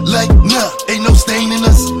like, nah, ain't no stain in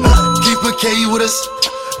us. Keep a K with us.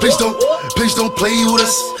 Please don't play with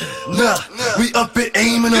us. Nah, we up and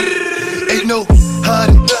aiming up. Ain't no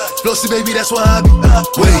hiding. Flossy baby, that's why I be.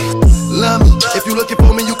 Wait, love me. If you looking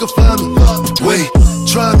for me, you can find me. Wait,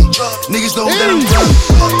 try me. Niggas know that I'm rhyming.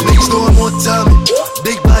 Niggas know I'm on timing.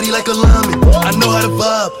 Big body like a lineman. I know how to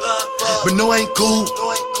vibe, but no, I ain't cool.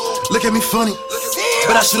 Look at me funny,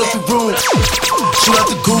 but I shoot up the room. Shoot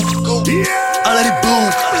out the goop. I let it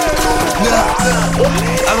boom.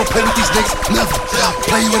 Nah, I don't play with these niggas. Never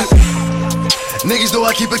play with it. Niggas know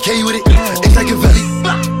I keep a K with it. It's like a valley.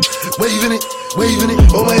 Waving it, waving it.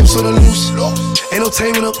 All my hips on the loose. Ain't no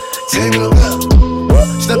taming up, taming up.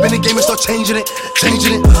 Step in the game and start changing it,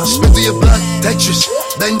 changing it. Spin through your block, Tetris.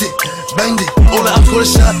 Bend it, bend it. All the ops for the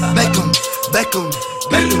shot. Beckham, Beckham,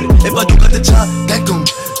 Beckham. If I do got the chop, deck 'em,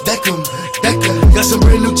 deck 'em, deck 'em. Got some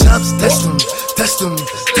brand new chops, test 'em, test 'em,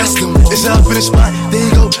 test 'em. It's out in the spot. There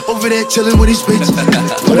you go, over there chilling with these bitches.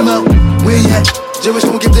 Put 'em out, where you at? James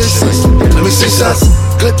won't get the assist. Let me see shots,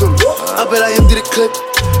 clip 'em. I bet I empty the clip.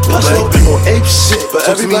 Pass up on ape shit, but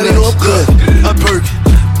everybody know I'm good. I perk,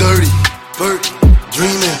 dirty, perk,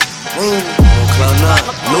 dreaming. Cloud 9,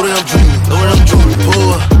 know that I'm dreaming, know that I'm dreaming.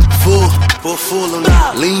 Full,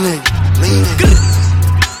 I'm leaning, leaning.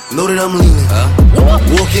 Know that I'm leaning.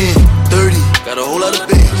 Walk in, 30, got a whole lot of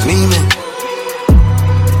things. Neiman,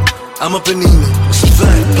 I'm up in Neiman. It's a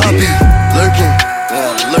fact, Poppy, lurking,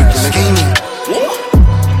 scheming.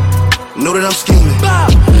 Know that I'm scheming.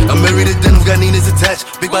 I'm married to denim, got Nina's attached.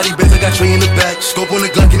 Big body bands, I got Trey in the back. Scope on the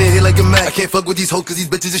Glock in the head like a Mac. I can't fuck with these hoes cause these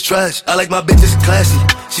bitches is trash. I like my bitches classy.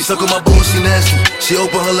 She suck on my bones, she nasty. She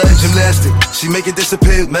open her legs, gymnastic. She make it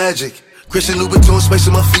disappear, magic. Christian Louboutin, space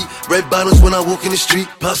on my feet. Red bottles when I walk in the street.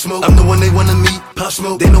 Pop Smoke, I'm the one they wanna meet. Pop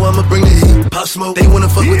Smoke, they know I'ma bring the heat. Pop Smoke, they wanna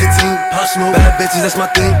fuck with the team. Pop Smoke, bad bitches, that's my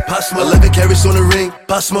thing. Pop Smoke, 11 carats on the ring.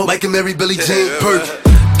 Pop Smoke, Mike and Mary, Billie Jean. Perk,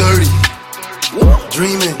 dirty,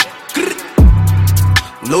 dreaming.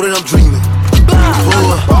 Know that I'm dreaming.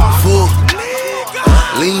 Full,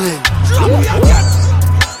 leaning.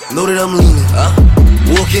 Know that I'm leaning.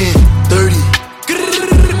 Walk in, 30,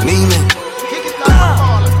 Neiman.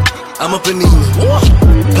 I'm up in Neiman.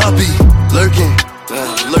 Poppy, lurking,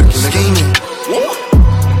 scheming.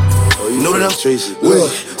 Know that I'm Tracy.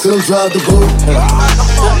 Wait, till them drive the boat.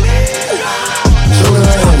 Show them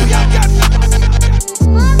I am it.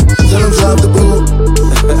 Till them drive the boat.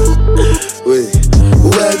 Wait, who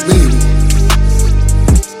asked baby?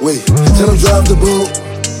 Wait, till them drive the boat.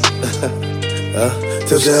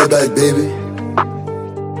 Tilt your head back, baby.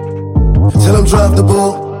 Till them drive the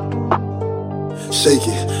boat. Shake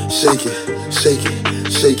it, shake it, shake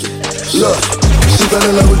it, shake it. Look, she fell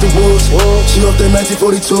in love with the wolves. She off that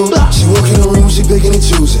 1942. She walk in the room, she picking and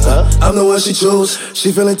choosing. I'm the one she chose.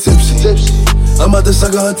 She feeling tipsy. I'm about to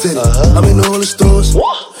suck on her titty. I'm in all the stores.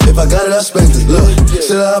 If I got it, I spend it. Look,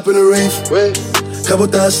 should I hop in the rave? Couple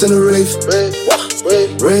thousand in the rave.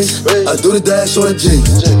 Race, I do the dash on the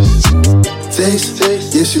J's. Taste,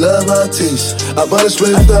 yeah, she love how it tastes. I bought a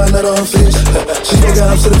spray after I nut on her face. She make a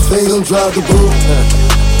hops to the face, don't drive the boat.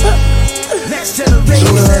 Next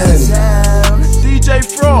generation DJ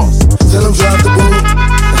Frost. Tell him drive the boat.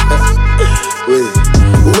 Wait,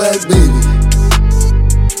 who asked baby?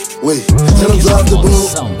 Wait, tell him drive the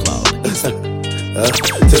boat.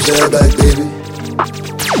 Tell your head back, baby.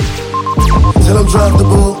 Tell him drive the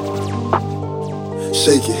boat.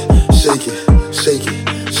 Shake it, shake it, shake it,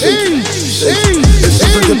 shake it, shake it. If she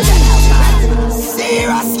took it.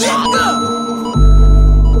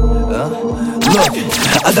 Look,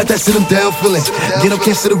 I got that sit him down feeling. Get up,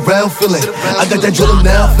 can't sit around feeling. I got that drill him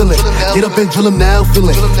now feeling. Get up and drill him now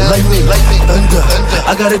feeling. Lightning, thunder.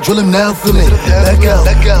 I got that drill him now feeling. Back out,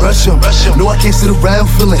 rush him. No, I can't sit around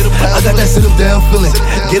feeling. I got that sit him down feeling.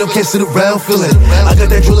 Get up, can't sit around feeling. I got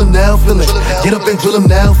that drill him now feeling. Get up and drill him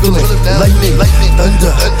now feeling. Lightning,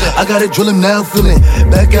 thunder. I got that drill him now feeling.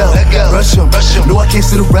 Back out, rush him. No, I can't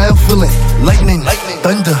sit around feeling. Lightning,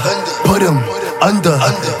 thunder. Put him under,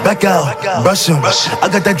 back out, brush him. I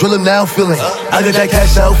got that drill him now feeling. I got that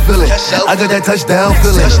cash out feeling. I got that touchdown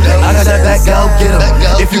feeling. I got that back out, get him.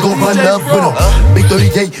 If you gon' run up with him. Big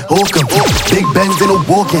 38, hawk him. Big bangs, ain't no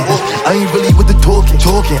walking. I ain't really with the talking.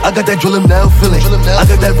 I got that drill him now feeling. I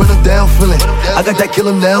got that run him down feeling. I got that kill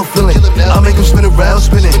him now feeling. I make him spin around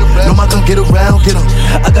spinning. No, I can get around, get him.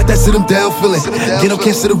 I got that sit him down feeling. Get up,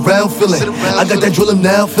 can't sit around feeling. I got that drill him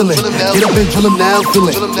now feeling. Get up and drill him now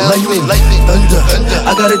feeling. Lightning, thunder.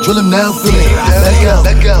 I got it drill him now feeling. Back out,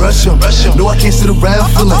 rush him. No, I can't sit around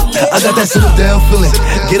feeling. I got that sit him down feeling.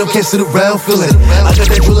 Get up, can't sit around feeling. I got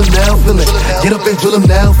that drill him now feeling. Get up and drill him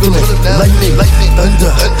now feeling. Lightning,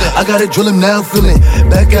 thunder. I got it drill him now feeling.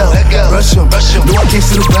 Back out, rush him. No, I can't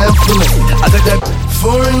sit around feeling. I got that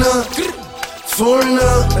foreigner,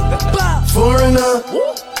 foreigner, foreigner,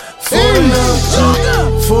 foreigner,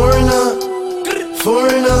 foreigner,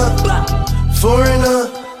 foreigner,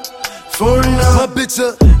 foreigner. My bitch bitch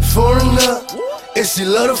a foreigner, and she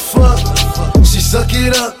love to fuck. She suck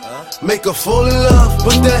it up, make her fall in love.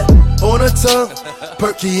 Put that on her tongue,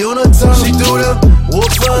 perky on her tongue. She do them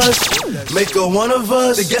walk for us, make her one of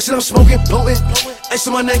us. They guessing I'm smoking potent, ice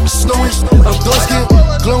on my neck snowing. I'm dark skin,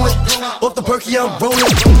 glowing, off the perky I'm rolling.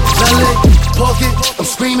 Valet, park it, I'm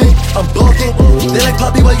screaming, I'm barking. They like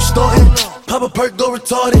Poppy while you starting. Pop a perk, go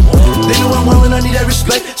retarded. They know I'm wildin', I need that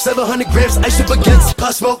respect. 700 grams, ice up against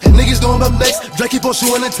pot smoke. Niggas know I'm up next. Drake keep on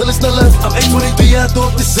shooting until it's not left. I'm 823, I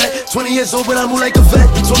throw up the set. 20 years old, but I move like a vet.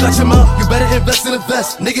 You talk out your mouth, you better invest in a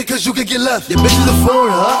vest. Nigga, cause you can get left. Your bitch is a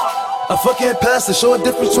foreign, huh? I fucking pastor, show a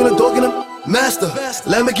difference between a dog and a master.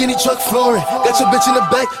 Lamborghini truck flooring. Got your bitch in the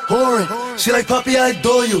back, whoring. She like, Poppy, I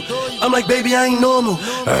adore you. I'm like, baby, I ain't normal.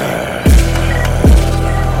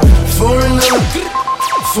 Foreigner.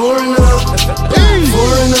 Foreigner,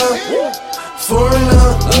 foreigner,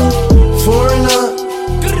 foreigner, foreigner,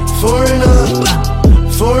 foreigner,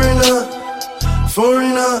 foreigner,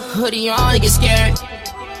 foreigner. Hoodie on, get scared.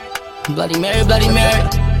 Bloody Mary, Bloody Mary.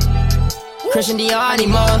 Christian Dior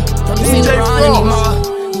anymore. Don't be Saint Laurent anymore.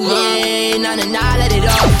 Yeah, nah, nah, nah, let it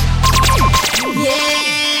off.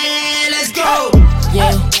 Yeah, let's go.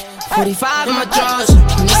 Yeah, 45 in my drawers.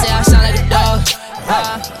 And they say I sound like a dog.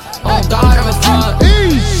 Oh God, I'm a fraud.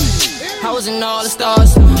 I was in all the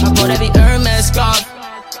stars. I bought every Hermes scarf.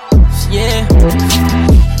 Yeah,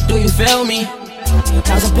 do you feel me?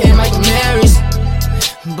 I was paying Michael Marys,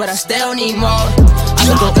 but I still need more. I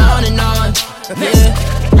could go on and on. Yeah,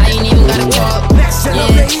 I ain't even gotta walk.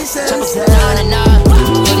 Yeah, on and on.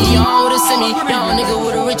 But he on with a semi, young nigga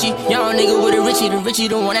with a Richie, young nigga with a Richie. The Richie,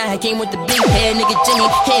 the one that came with the big head, nigga Jimmy.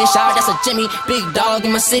 Headshot, that's a Jimmy. Big dog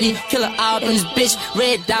in my city, killer out in this bitch.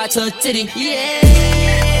 Red dot to a titty. Yeah.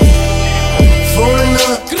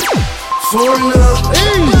 Foreigner, foreigner,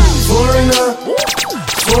 foreigner,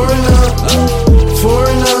 foreigner,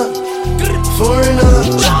 foreigner, foreigner,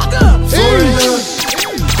 foreigner,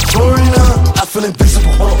 foreigner. I feel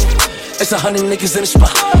invincible. It's 100 niggas in the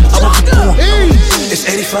spot. I won't keep going. It's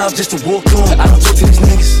 85 just to walk on. I don't talk to these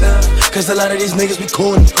niggas, cause a lot of these niggas be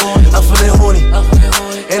corny. I'm feeling horny,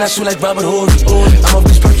 and I shoot like Robert Horry. I'm off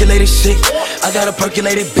this percolated shit. I got a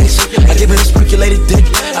percolated bitch. I give her this percolated dick.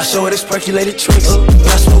 I show her this percolated tricks.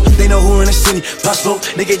 Pop Smoke, they know who in the city. Pop Smoke,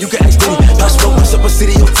 nigga, you can ask Diddy. Pop Smoke, what's up a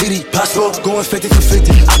city on TD? Pop Smoke, going 50 for 50.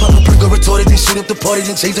 I pop a perk, go retorted, then shoot up the party,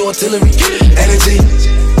 then change the artillery. Energy,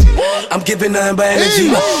 I'm giving nothing but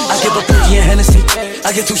energy. I give a perky and Hennessy.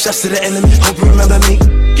 I get 2 shots to the enemy. Hope you remember me.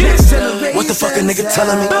 What the fuck a nigga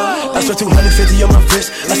telling me? I spent 250 on my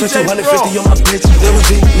wrist. I spent 250 on my bitch. There was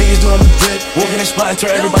niggas doing me grip. Walk in the spot and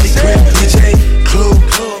turn everybody grip. DJ, Clue,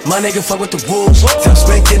 my nigga fuck with the wolves. Tell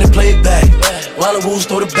Spank in and play it back, while the wolves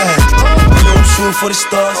throw the bag. You know I'm shooting for the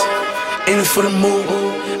stars, aiming for the moon.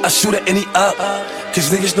 I shoot at any op,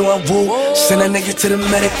 cause niggas know I woo. Send that nigga to the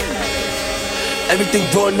medic. Everything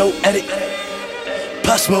raw, no edit.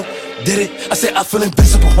 Pop Smoke, did it. I said I feel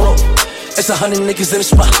invincible. It's 100 niggas in the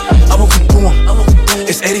spot. I won't keep going.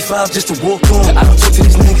 It's 85 just to walk on. I don't talk to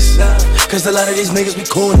these niggas, cause a lot of these niggas be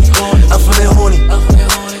corny. I'm feeling horny,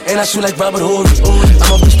 and I shoot like Robert Horry.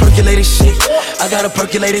 I'm off this percolated shit. I got a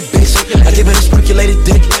percolated bitch. I give her this percolated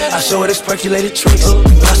dick. I show her this percolated tricks.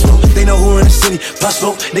 Pop Smoke, they know who in the city. Pop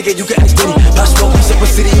Smoke, nigga, you can ask Diddy. Pop Smoke, he's up a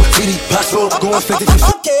city on TD. Pop Smoke, going 50 for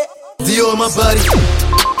 50. Dior on my body.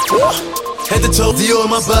 Head to toe, Dior on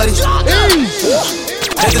my body.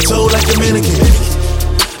 Head to toe like a mannequin.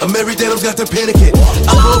 I'm every day, I've got the panicking.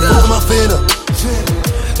 I go for my phantom.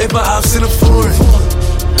 If my ops in a foreign,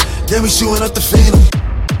 then we shooting up the phantom.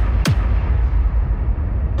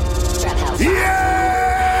 Yeah!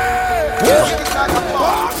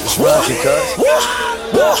 It's Rocky, cuz.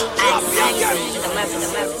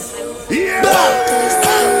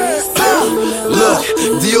 Look,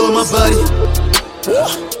 Dior on my body.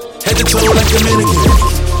 Head to toe like a mannequin.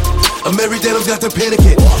 I'm every day, I've got the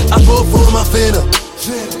panicking. I pull for my phantom.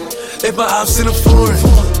 If my ops in a foreign,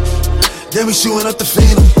 then we shooting up the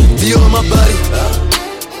phantom. Dior on my body.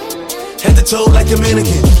 Head to toe like a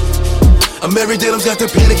mannequin. I'm every day, I've got the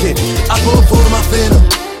panicking. I pull for my phantom.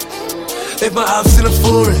 If my ops in a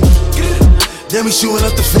foreign, then we shooting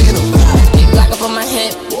up the phantom. Big block up on my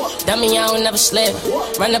hip. Dummy, I don't never slip.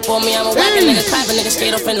 Run up on me, I'm a whack a nigga, clap a nigga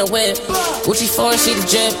skate off in the whip. Gucci foreign, see the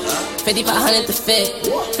drip. 5500 to fit.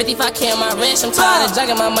 55K on my wrist, I'm tired of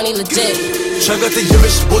jugging my money legit. Chuck got the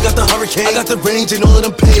Urus, boy got the Hurricane. I got the range and all of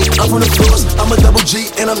them paid. I'm from the floors, I'm a double G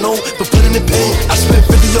and I'm known for putting in pain. I spent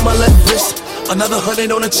 50 on my left wrist, another 100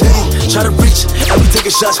 on the chain. Try to reach, and we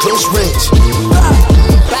taking shots close range.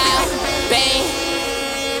 Bow, bang.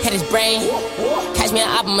 hit his brain. Catch me an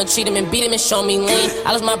op, I'ma treat him and beat him and show me lean.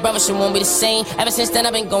 I lost my brother, shit won't be the same. Ever since then,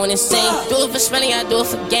 I've been going insane. Do it for spending, I do it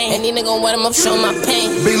for gain. And these niggas gon' wet him up, show my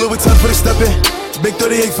pain. Big Louis Vuitton for the steppin', big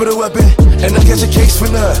 38 for the weapon. And I catch a case for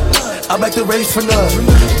none. I back the race for none.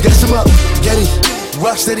 Gas him up, get it.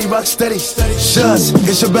 Rock steady, rock steady. Shots,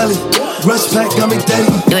 hit your belly. Rush pack, got me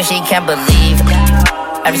daddy. Do she can't believe.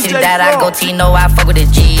 Every city that I go to, you know I fuck with the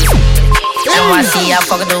G's. NYC, I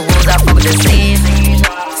fuck with the rules, I fuck with the sleeves.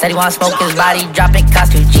 Said he wanna smoke his body, dropping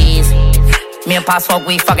cost 2 G's. Me and Pop smoke,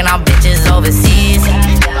 we fucking on bitches overseas.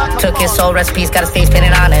 Took his soul recipes, got his face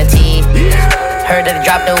painted on a T. Heard that he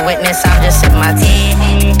dropped the witness, I'm just sipping my tea.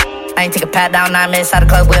 I ain't take a pat down, 9 minutes out of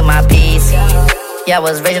club with my piece. Yeah, I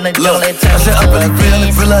was raising the jungle, it turned me to a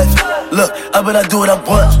beast. Real life. Look, I bet I do what I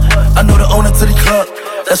want. I know the owner to the club.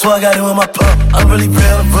 That's why I got it with my pump. I'm really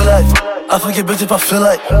real in real life. I forget bitch if I feel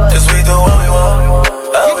like. Cause we do what we want,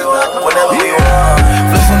 how we want, whenever we want.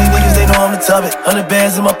 Flex on these niggas, they know I'm the topic. 100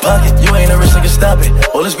 bands in my pocket, you ain't a rich nigga, stop it.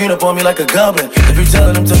 All this green up on me like a goblin. If you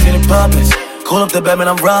tellin' them to get it poppin'. Call up the Batman,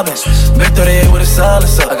 I'm robbing. Big 38 with a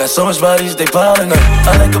silencer. I got so much bodies, they piling up.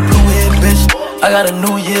 I like a blue head bitch. I got a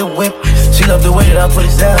New Year whip. She love the way that I put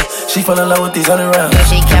it down. She fell in love with these 100 rounds. No,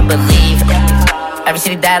 she can't believe. Every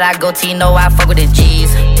city that I go to, you know I fuck with the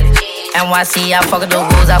G's. NYC, I fuck with the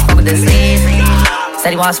rules, I fuck with the sleeves.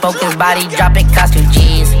 Said he wanna smoke his body, dropping cost 2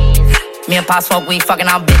 G's. Me and Pop smoke, we fucking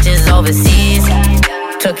on bitches overseas.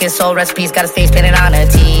 Took his soul recipes, got his face painted on a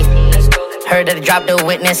T. Heard that he dropped the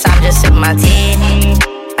witness, I'm just sipping my tea.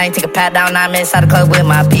 I ain't take a pat down, 9 minutes out of club with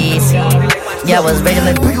my piece. Yeah, I was raising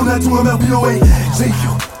the Big on that 2MLBOA, thank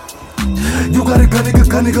you. You got a gun nigga,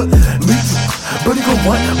 me too. Buddy go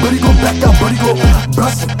what? Buddy go back down, buddy go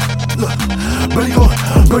bust it. Look, buddy go,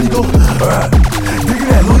 alright. Digging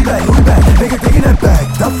that, Louis back, nigga digging that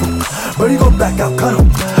bag, duffel. Buddy go back out, cut him.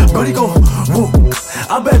 Buddy go, woo.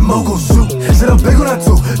 I bet Mo gon' shoot. Said I'm big on that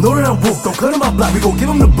too, know that I'm woo. Don't cut him my block, we gon' give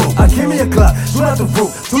him the boot. I came in your clock, shoot out the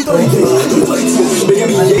roof.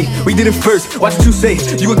 238, we did it first, watch what you say.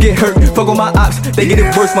 You gon' get hurt, fuck on my ops, they get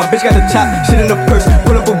it worse. My bitch got the chop, shit in the purse.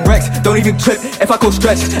 Pull up a Rex, don't even trip. If I go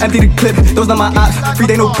stretch, empty the clip. Those not my ops, free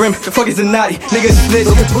they no brim. The fuck is a naughty, nigga snitch.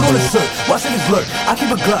 Look, put on the shirt, watching his blur. I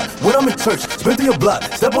keep a Glock when I'm in church. Spin through your block,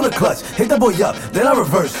 step on the clutch, hit that boy up, then I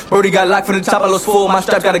reverse. Brody got locked from the top, I lost 4 of my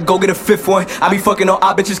straps, gotta go get a 5th one. I be fucking on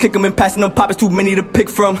op bitches, kick them and passing them pop, it's too many to pick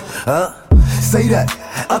from. Huh? Say that.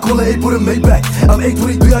 I call her 8 with a Maybach. I'm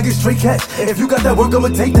 823, I get straight cash. If you got that work, I'ma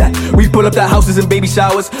take that. We pull up the houses and baby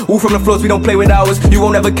showers. Woo from the floors, we don't play with ours. You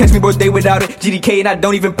won't ever catch me birthday without it. GDK and I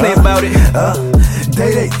don't even play about it.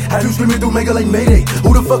 Day, have you screaming through Mega like Mayday?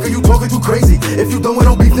 Who the fuck are you talking to crazy? If you don't want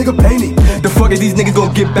no beef, nigga, pay me. The fuck is these niggas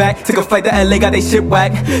gon' get back? Took a flight to LA, got they shit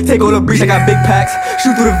whack. Take all the breach, I got big packs.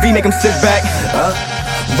 Shoot through the V, make them sit back.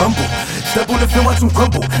 Rumble. Step on the field, watch him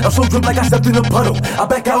crumble. I'm so drip like I stepped in a puddle. I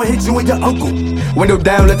back out and hit you and your uncle. Window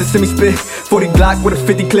down, let the semi spit. 40 Glock with a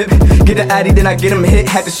 50 clip. Get the addy, then I get him hit.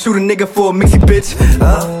 Had to shoot a nigga for a mixy bitch.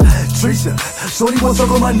 Trisha, shorty wants up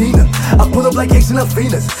on my Nina. I pull up like Ace and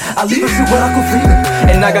Venus. I leave her shit where I could feed her.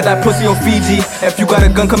 And I got that pussy on Fiji. If you got a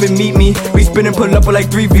gun, come and meet me. We spinning, pulling up with like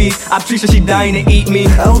 3 V's. I'm Trisha, she dying to eat me.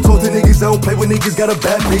 I don't talk to niggas, I don't play with niggas. Got a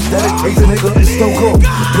bad bitch, that a case of nigga. Stone cold,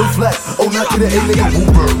 blue flat. Oh, not to the A nigga,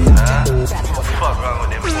 Uber. Fuck wrong with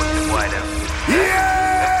them pussy boy them. Yeah.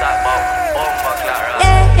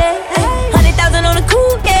 100,000 on the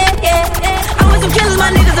cool, yeah. I want some killers, my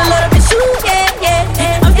niggas a load up and shoot, yeah.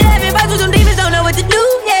 I'm still having fights with some demons, don't know what to do,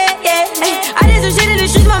 yeah. I did some shit in the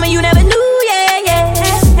streets, mama, you never knew, yeah.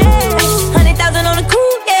 100,000 on the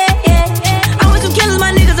cool, yeah. I want some killers,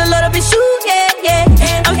 my niggas a load up and shoot, yeah.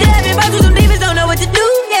 I'm still having fights with some demons, don't know what to do,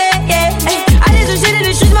 yeah. I did some shit in the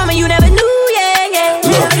streets, mama, you never knew, yeah.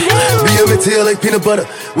 Tail like peanut butter.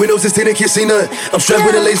 Windows is tinted, can't see nothing. I'm strapped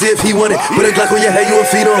with a lazy if he want it. Put a Glock on your head, you a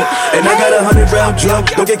feet on. And I got 100 round drum.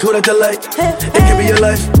 Don't get caught at the light. It can be your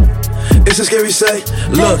life. It's a scary sight.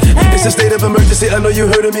 Look, it's a state of emergency. I know you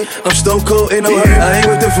heard of me. I'm stone cold, ain't no hurt. I ain't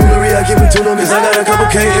with the foolery. I keep it tuned on. Cause I got a couple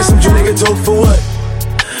K and some Jew nigga talk for what?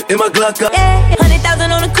 In my Glock. 100,000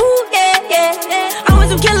 on the cool, yeah. I want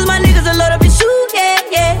some killers, my niggas a load up and shoot, yeah.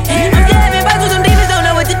 I'm still having fights with some demons, don't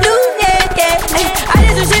know what to do, yeah. I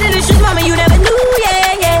did some shit in the streets, mama, you never knew, yeah.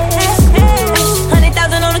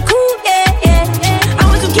 100,000 on the cool, yeah. I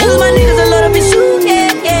want some killers, my niggas a load up and shoot,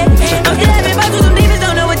 yeah. I'm still having fights with some demons,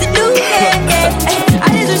 don't know what to do, yeah. I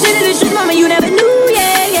did some shit in the streets, mama, you never knew,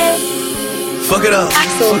 yeah. Fuck it up,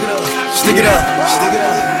 stick it up,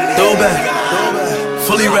 throw it back,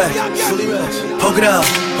 fully wrapped, poke it out,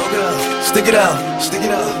 stick it out,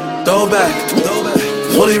 throw it back,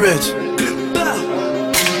 fully rich.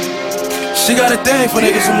 She got a thing for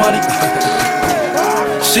niggas with money.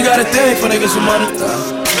 She got a thing for niggas with money.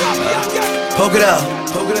 Poke it out,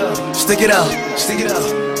 stick it out,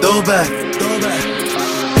 throw it back.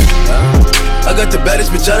 I got the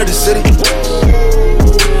baddest bitch out of the city.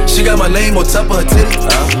 She got my name on top of her titty.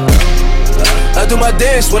 I do my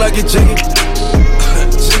dance when I get jiggy.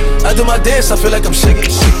 I do my dance, I feel like I'm shaking.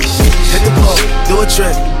 Hit the pole, do a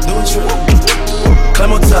trick.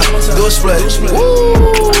 Climb on top, do a split.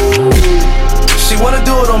 She wanna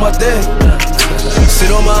do it on my day. Sit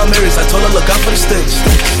on my mirrors, I told her look out for the stage.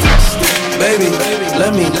 Baby,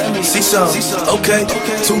 let me see some. Okay,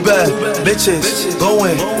 too bad, bitches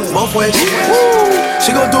going both ways.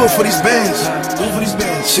 She gon' do it for these bands.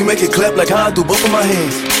 She make it clap like how I do both of my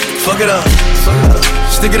hands. Fuck it up,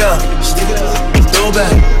 stick it up, throw it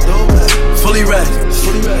back, fully wrapped.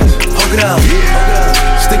 Poke it out,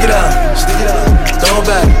 stick it out, throw it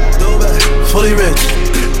back, fully rich.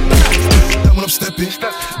 Now when I'm stepping,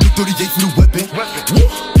 big 38 for the weapon.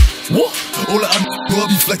 All I know, I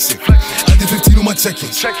be flexing. I did 15 on my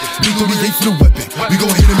check-ins. Big 38 for the weapon. We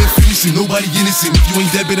gon' hit him and finish it. Nobody innocent. If you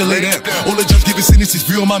ain't dead, better lay down. All the judge giving sentences,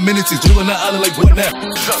 free on my minutes. All on the island like what now?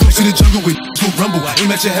 Folks in the jungle with gon' rumble.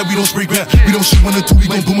 Aim at your head, we don't spray ground. We don't shoot 1 or 2, we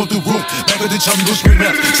gon' boom up the room. Back at the chop, we gon' scream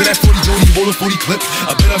out. So that's 40 Jody, roll a 40 clip.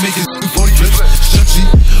 I bet I make it 40 clips. Shut-G,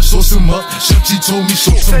 sauce him up. Shut-G told me,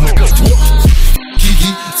 sauce him up.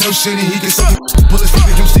 Kiki, tell Shani he can suck bullets,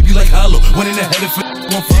 leaving him sleepy like hollow. One in the head if it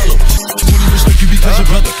won't follow. Only respect you because your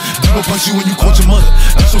brother. People punch you when you caught your mother.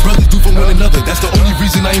 That's what brothers do for one another. That's the only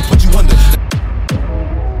reason I ain't put you under.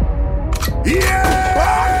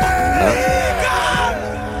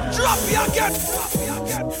 Drop me again.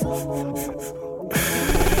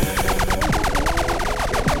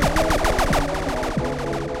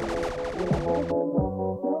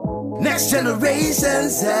 Next generation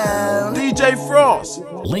sound. DJ Frost.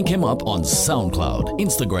 Link him up on SoundCloud,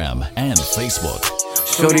 Instagram, and Facebook.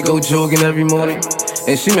 Shorty go jogging every morning,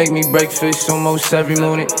 and she make me breakfast almost every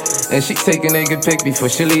morning. And she take a nigga pic before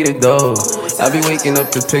she leave the door. I be waking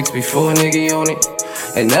up the pics before a nigga on it.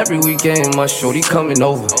 And every weekend my shorty coming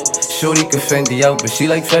over. Shorty can Fendi out, but she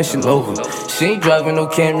like fashion over. She ain't driving no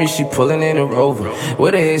Camry, she pulling in a Rover.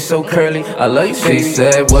 With her hair so curly, I love you, baby. She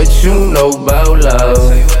said, what you know about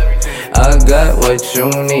love? I got what you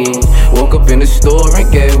need. Woke up in the store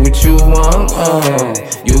and get what you want.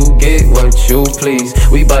 You get what you please.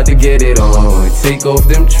 We bout to get it on. Take off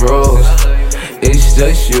them drawers. It's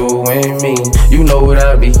just you and me. You know what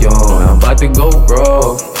I be on. I'm about to go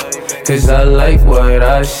broke, cause I like what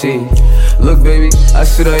I see. Look, baby, I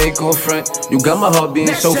said I ain't gon' front. You got my heart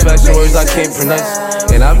beating so fast, the words I can't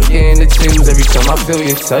pronounce. And I be getting the chills every time I feel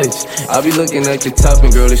your touch. I be looking at the top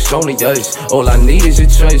and girl, it's only us. All I need is your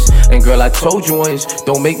choice. And girl, I told you once,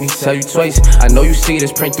 don't make me tell you twice. I know you see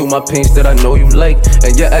this print through my pants that I know you like.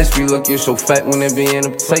 And your ass be looking so fat when it be in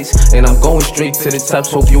them tights. And I'm going straight to the top,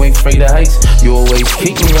 so hope you ain't afraid of heights. You always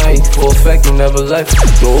keep me right, for a fact you never left.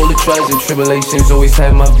 Through all the trials and tribulations, always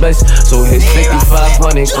had my best. So here's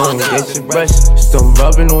 5500, go and get your breast. Start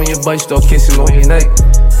rubbing on your butt, start kissing on your neck.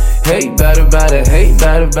 Hey, batter, hey,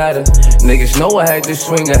 batter. Niggas know I had to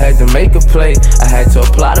swing, I had to make a play. I had to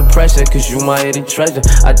apply the pressure, cause you my hidden treasure.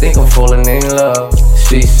 I think I'm falling in love,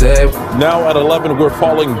 she said. Now at 11, we're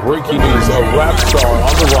following breaking news. A rap star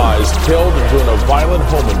on the rise, killed during a violent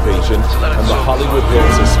home invasion in the Hollywood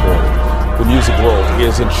Hills this morning. The music world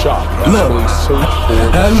is in shock. Look,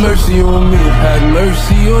 have mercy on me, have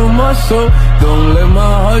mercy on my soul. Don't let my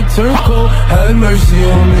heart turn cold. Have mercy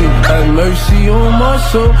on me, have mercy on my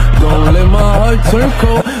soul. Don't let my heart turn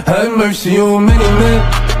cold. Have mercy on many men.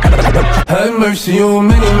 Have mercy on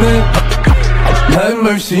many men. Have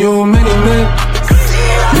mercy on many men.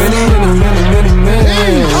 Many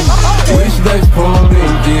men. Wish life for me,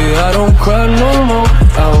 yeah, I don't cry no more.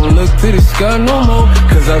 I don't look to the sky no more,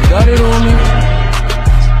 cause I got it on me.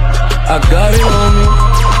 I got it on me.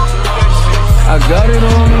 I got it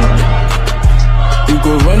on me. You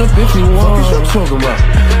can run up if you want. What you talking about?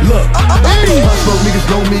 Look, my smoke niggas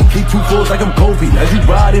know me. Keep 2 4s like I'm Kobe. As you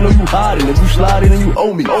riding or you hiding, if you sliding and you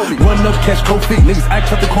owe me. Run up, catch cold feet. Niggas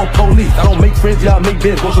act up to call police. I don't make friends, y'all make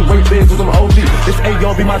bids. Go some great bids with them OG. This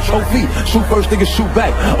AR be my trophy. Shoot first, niggas shoot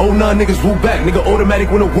back. 09 niggas woo back. Nigga automatic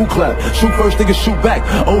when a woo clap. Shoot first, niggas shoot back.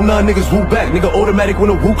 09 niggas woo back. Nigga automatic when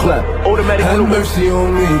a woo clap. Automatic have mercy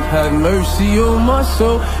on me. Have mercy on my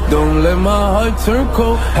soul. Don't let my heart turn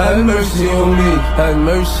cold. Have mercy on me. Have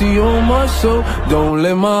mercy on my soul. Don't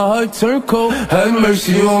let my heart turn cold. Have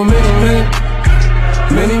mercy on many men.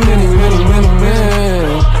 Many men.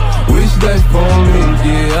 Wish that for me.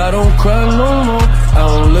 Yeah, I don't cry no more. I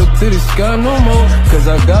don't look to the sky no more, cause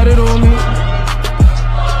I got it on me.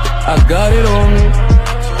 I got it on me.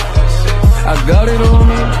 I got it on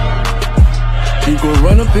me. You can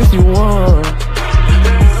run up if you want.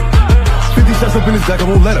 50 shots up in his back, I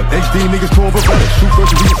won't let up. HD niggas torn for better. Shoot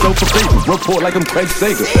first and be yourself for favor. Report like I'm Craig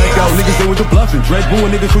Sager. Back out niggas, they with the bluffing. Dread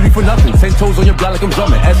booing niggas shooting for nothing. 10 toes on your block like I'm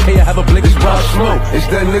drumming. SK, I have a blink, it's Rob Smoke. It's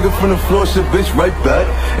that nigga from the floor, shit bitch right back.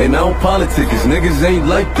 And I don't politic, cause niggas ain't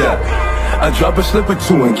like that. I drop a slip or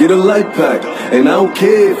two and get a light pack. And I don't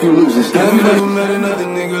care if you lose it. I never met another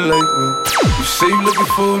nigga like me. You say you looking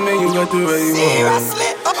for me, you got the right one.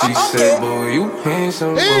 She said, boy, you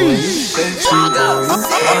handsome, boy, you sexy, boy, you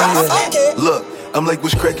fire. Look, I'm like,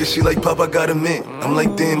 what's crackin'? She like, Pop, I got a man. I'm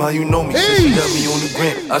like, damn, how you know me? Said she got me on the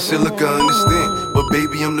gram. I said, look, I understand, but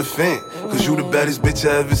baby, I'm the fan. Cause you the baddest bitch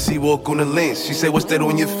I ever see walk on the land. She said, what's that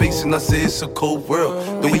on your face? And I said, it's a cold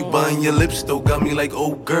world. The way buying your lips though got me like,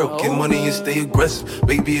 oh girl. Get money and stay aggressive,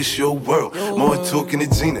 baby, it's your world. More talking to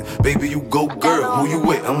Gina, baby, you go girl. Who you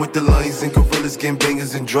with? I'm with the lions and gorillas,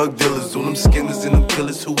 gangbangers and drug dealers. All them skinners and them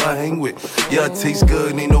killers who I hang with. Yeah, I taste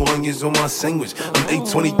good, ain't no onions on my sandwich. I'm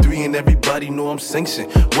 823 and everybody know I'm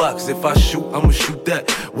sanctioned. Why? Cause if I shoot, I'ma shoot that.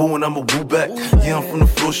 Woo and I'ma woo back. Yeah, I'm from the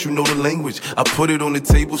floor, you know the language. I put it on the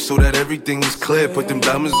table so that everything was clear. Put them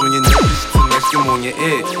diamonds on your necklace, next them on your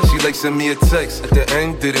ear. She like sent me a text. At the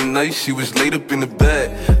end of the night, she was laid up in the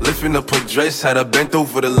bed, lifting up her dress, had her bent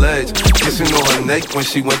over the ledge, kissing on her neck when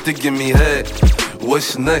she went to give me head.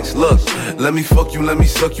 What's next? Look, let me fuck you, let me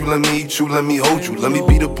suck you, let me eat you, let me hold you. Let me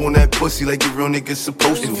beat up on that pussy like a real nigga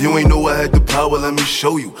supposed to. If you ain't know I had the power, let me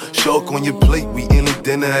show you. Shark on your plate, we in the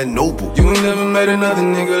dinner at Noble. You ain't never met another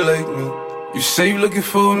nigga like me. You say you looking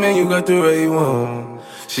for me, you got the right one.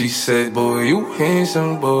 She said, boy, you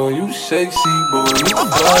handsome, boy, you sexy, boy, you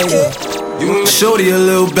fire. You ain't shorty a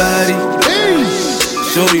little baddie.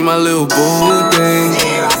 Shorty my little boo thing.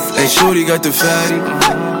 And shorty got the fatty.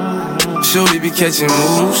 Shorty be catching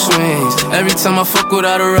mood swings. Every time I fuck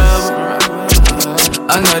without a rubber,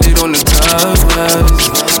 I nutted on the covers,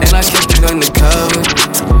 and I kept it undercover,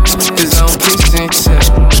 cause I don't kiss and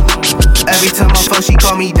tell. Every time I fuck, she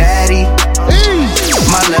call me daddy.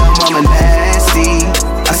 My little mama nasty.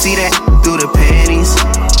 I see that through the panties.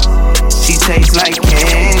 She tastes like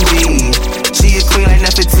candy. She a queen like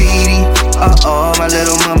Nefertiti. Uh-oh, my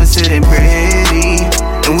little mama sitting pretty.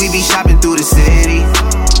 And we be shopping through the city.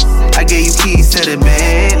 I gave you keys to the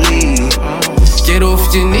Bentley. Get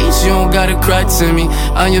off your knees, you don't gotta cry to me.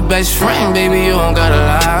 I'm your best friend, baby, you don't gotta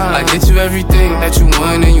lie. I get you everything that you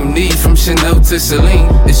want and you need, from Chanel to Celine.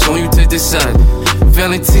 It's on you to decide.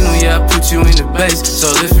 Valentino, yeah, I put you in the base.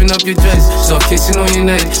 Start lifting up your dress, start kissing on your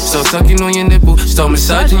neck, start sucking on your nipple, start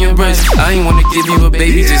massaging your breast. I ain't wanna give you a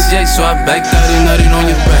baby just yet, so I backed out and nutted on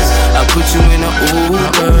your breast. I put you in an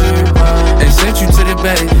Uber and sent you to the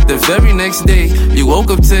bed. The very next day, you woke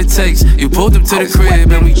up to a text. You pulled up to the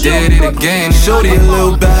crib and we did it again. Shorty a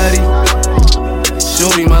little baddie.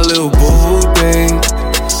 Shorty my little boo thing.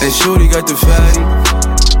 And shorty got the fatty.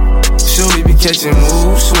 Shorty be catching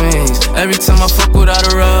mood swings. Every time I fuck without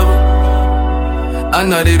a rubber, I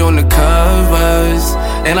nutted on the covers,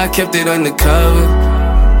 and I kept it undercover,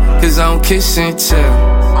 cause I don't kiss and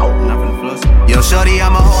tell. Yo, shorty,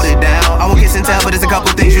 I'ma hold it down. I won't kiss and tell, but there's a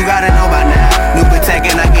couple things you gotta know by now. New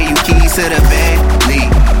Patek and I gave you keys to the Bentley.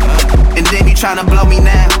 And then you tryna blow me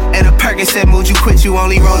now. And a Percocet mood, you quit, you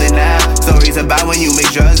only rolling now. Stories about when you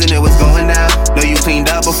made drugs and it was going down. Know you cleaned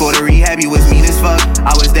up before the rehab, you was mean as fuck.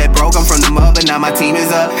 I was that broke, I'm from the mud, but now my team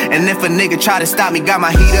is up. And if a nigga try to stop me, got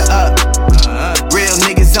my heater up. Real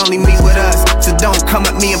niggas only meet with us, so don't come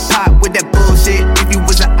at me and pop with that bullshit. If you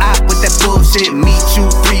was an op with that bullshit, meet you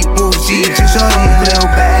 3 bougie. Shorty a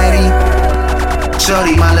little baddie.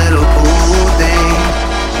 Shorty my little boo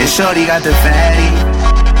thing. And shorty got the fatty.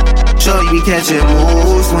 Shorty be catching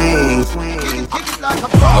mood swings.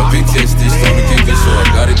 My PTSD started to get so I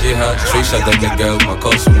gotta get hot. Trey shot that nigga out my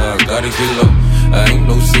car, so now I gotta get low. I ain't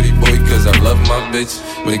no city boy cause I love my bitch.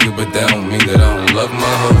 Nigga, but that don't mean that I don't love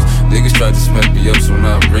my hoes. Niggas tried to smack me up, so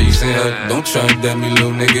now I'm raising hell. Don't try and damn me,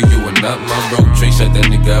 little nigga, you are not my bro. Trey shot that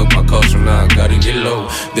nigga out my car, so now I gotta get low.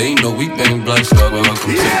 They ain't know we bang black star, but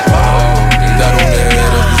welcome to the party. Got on the head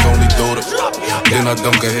of his only daughter. Then I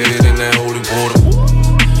dunk her head in that holy water.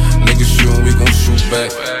 Niggas shootin', we gon' shoot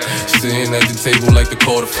back. Sitting at the table like the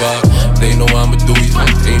quarter 5. They know I'm a doozy, I'm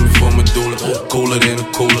aiming for medulla. Cooler than a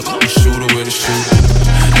cooler, shooter with a shooter.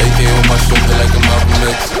 AK on my shoulder like I'm Malcolm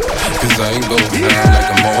X. Cause I ain't going down like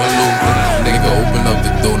I'm all Luther. Nigga, open up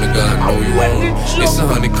the door, nigga, I know you want. It's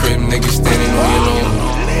 100 crib niggas standing on your lawn.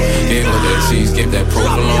 Get all that cheese, get that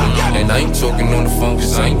provolone. And I ain't talking on the phone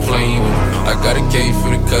cause I ain't playing with him. I got a K for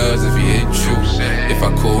the cuz if he hit you. If I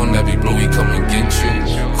call Nappy Blue, he come and get you.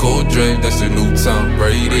 Cold Dre, that's the new Tom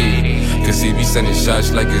Brady. cause he be sending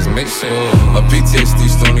shots like it's mission. My PTSD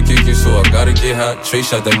starting to kick in, so I gotta get hot. Trey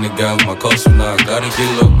shot that nigga out my car, so now I gotta get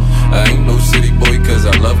low. I ain't no city boy cause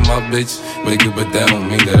I love my bitch. But that don't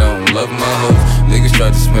mean that I don't love my hoe. Niggas try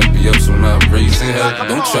to smack me up, so now I'm raising hell.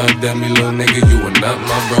 Don't try to damn me, little nigga, you are not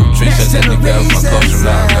my bro. Trey shot that nigga out my car, so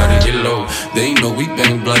now I gotta get low. They ain't know we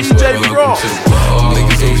bang blunts, so welcome to the club.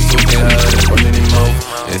 Niggas always talking high, they running their mouth.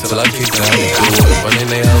 Until I kick down the door, running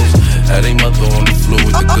their house. Had they mother on the floor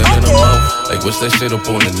with the gun in her mouth. Like what's that shit up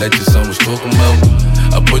on the net your son was talking about?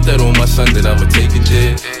 I put that on my son that I'ma take it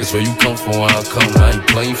there. That's where you come from, where I come, I ain't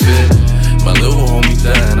playing fair. My little homie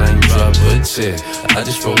died, I ain't drop a chair. I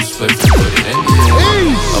just roll the split and put it in the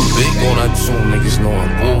air. I'm big on I tune, niggas know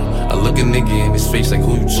I'm bull. I look a nigga in his face like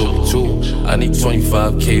who you talking to? I need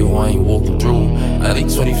 25K or I ain't walking through. I need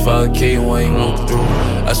 25K or I ain't walking through.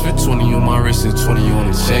 I spent 20 on my wrist and 20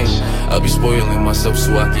 on the chain. I be spoiling myself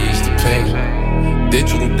so I can ease the pain.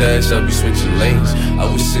 Digital dash, I be switching lanes.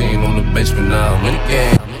 I was sitting on the bench, but now I'm in the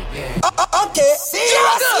game. Okay,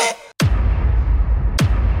 seriously.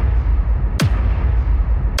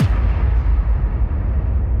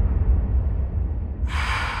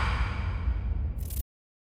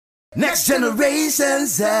 Next generation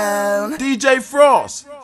sound. DJ Frost.